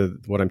related to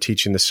what I'm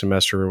teaching this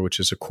semester, which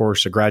is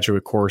a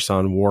graduate course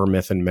on war,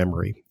 myth, and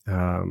memory,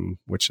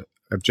 which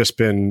I've just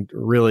been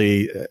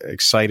really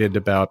excited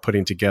about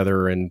putting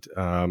together and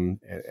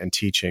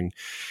teaching.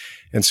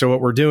 And so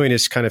what we're doing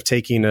is kind of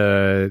taking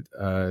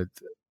as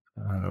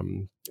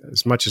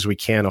much as we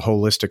can, a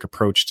holistic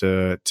approach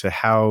to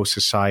how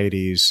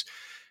societies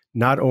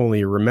not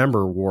only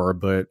remember war,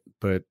 but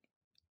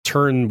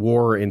turn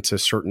war into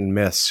certain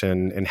myths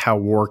and how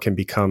war can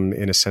become,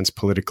 in a sense,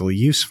 politically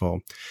useful.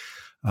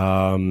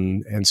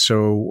 And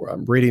so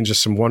I'm reading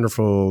just some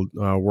wonderful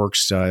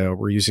works.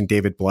 We're using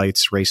David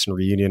Blight's Race and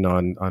Reunion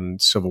on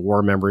Civil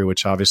War memory,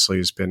 which obviously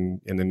has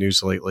been in the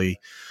news lately.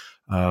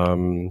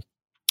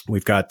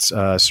 We've got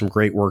some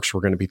great works we're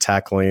going to be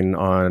tackling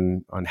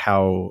on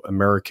how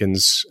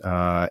Americans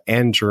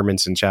and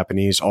Germans and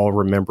Japanese all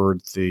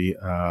remembered the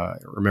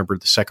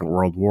Second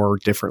World War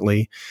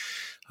differently.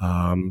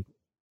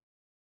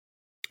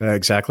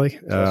 Exactly.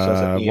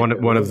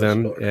 One of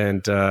them,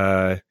 and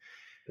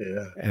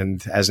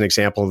as an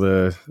example,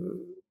 the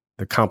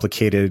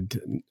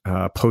complicated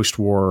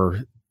post-war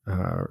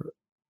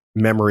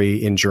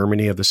memory in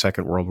Germany of the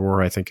Second World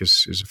War, I think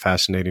is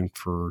fascinating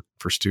for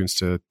students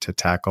to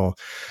tackle.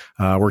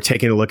 We're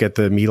taking a look at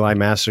the My Lai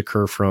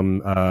massacre from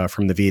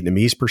the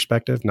Vietnamese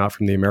perspective, not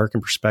from the American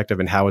perspective,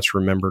 and how it's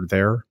remembered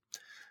there.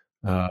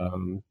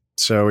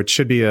 So it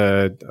should be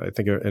I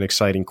think an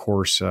exciting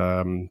course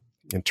in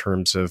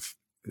terms of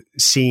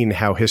seeing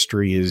how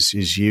history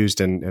is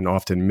used and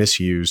often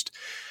misused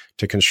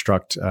to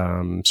construct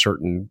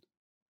certain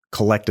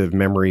collective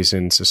memories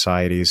in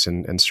societies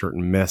and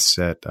certain myths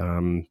that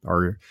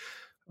are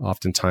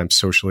oftentimes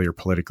socially or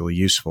politically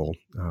useful.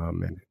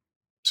 And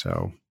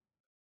so,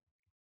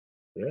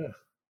 yeah.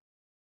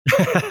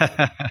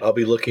 I'll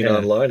be looking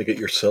online to get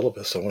your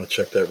syllabus. I want to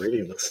check that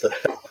reading list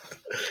out.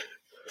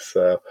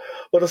 So,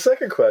 well, the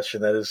second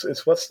question then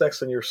is what's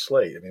next on your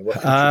slate? I mean,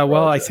 what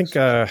well, I think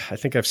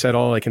I've said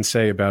all I can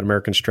say about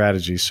American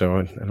strategy, so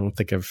I don't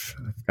think I've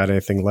got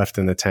anything left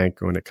in the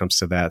tank when it comes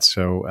to that.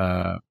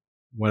 So,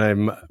 what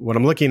I'm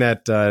looking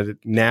at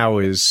now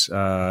is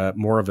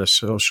more of a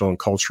social and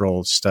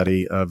cultural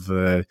study of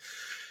the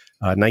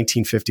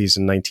 1950s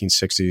and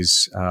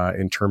 1960s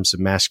in terms of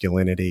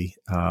masculinity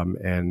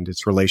and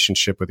its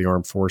relationship with the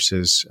armed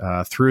forces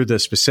through the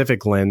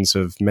specific lens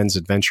of men's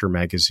adventure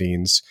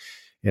magazines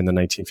in the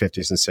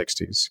 1950s and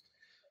 60s,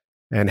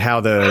 and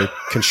how the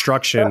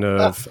construction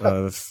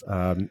of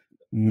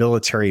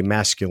military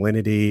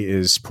masculinity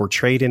is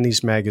portrayed in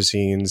these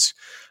magazines,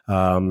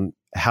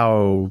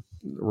 how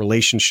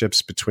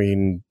relationships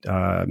between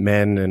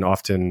men and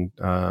often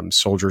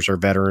soldiers or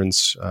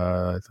veterans,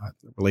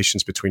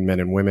 relations between men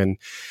and women.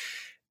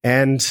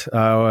 And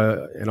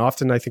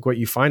often I think what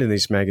you find in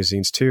these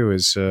magazines too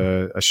is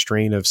a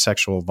strain of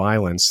sexual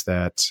violence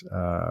that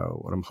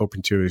what I'm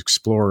hoping to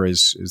explore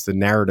is the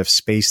narrative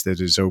space that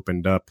is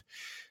opened up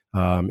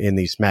in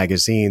these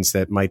magazines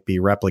that might be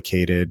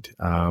replicated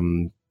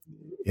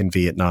in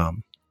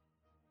Vietnam.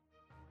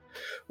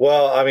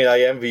 Well, I mean,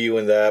 I envy you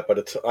in that,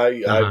 but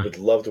I would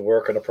love to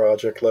work on a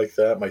project like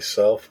that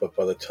myself. But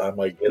by the time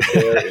I get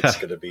there, it's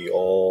going to be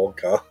all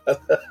gone.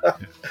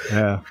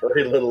 Yeah,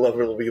 very little of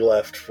it will be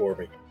left for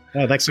me.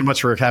 Yeah, thanks so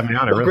much for having me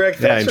on. Well,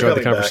 Greg, I enjoyed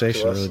the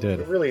conversation. I really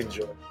did. I really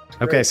enjoyed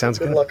it. Okay, sounds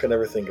good. Good luck on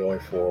everything going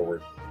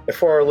forward. And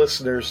for our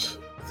listeners,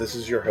 this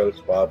is your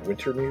host, Bob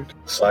Wintermute,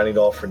 signing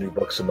off for New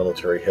Books in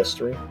Military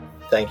History.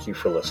 Thank you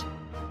for listening.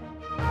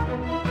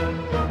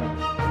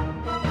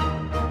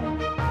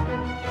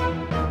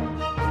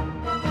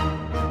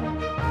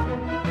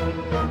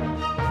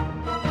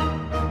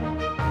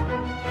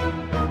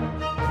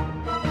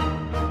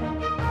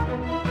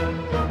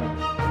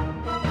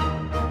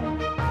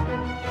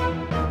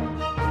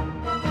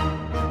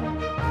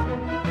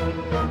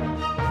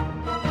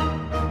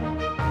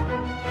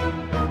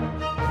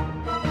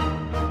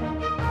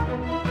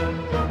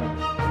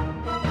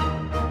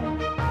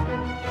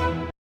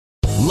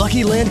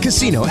 Lucky Land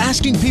Casino,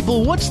 asking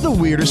people, what's the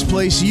weirdest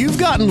place you've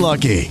gotten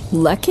lucky?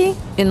 Lucky?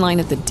 In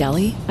line at the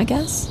deli, I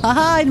guess?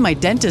 Aha, in my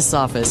dentist's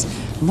office.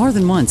 More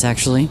than once,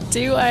 actually.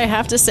 Do I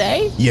have to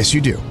say? Yes,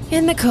 you do.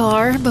 In the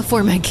car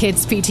before my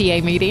kids'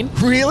 PTA meeting.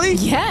 Really?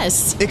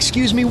 Yes.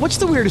 Excuse me, what's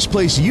the weirdest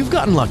place you've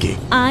gotten lucky?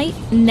 I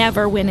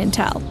never win and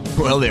tell.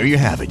 Well, there you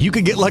have it. You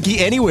can get lucky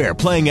anywhere,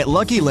 playing at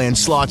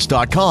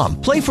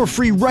LuckyLandSlots.com. Play for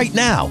free right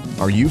now.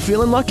 Are you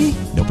feeling lucky?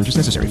 No purchase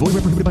necessary. Void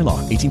where prohibited by law.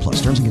 18+.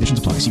 Terms and conditions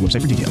apply. See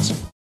website for details.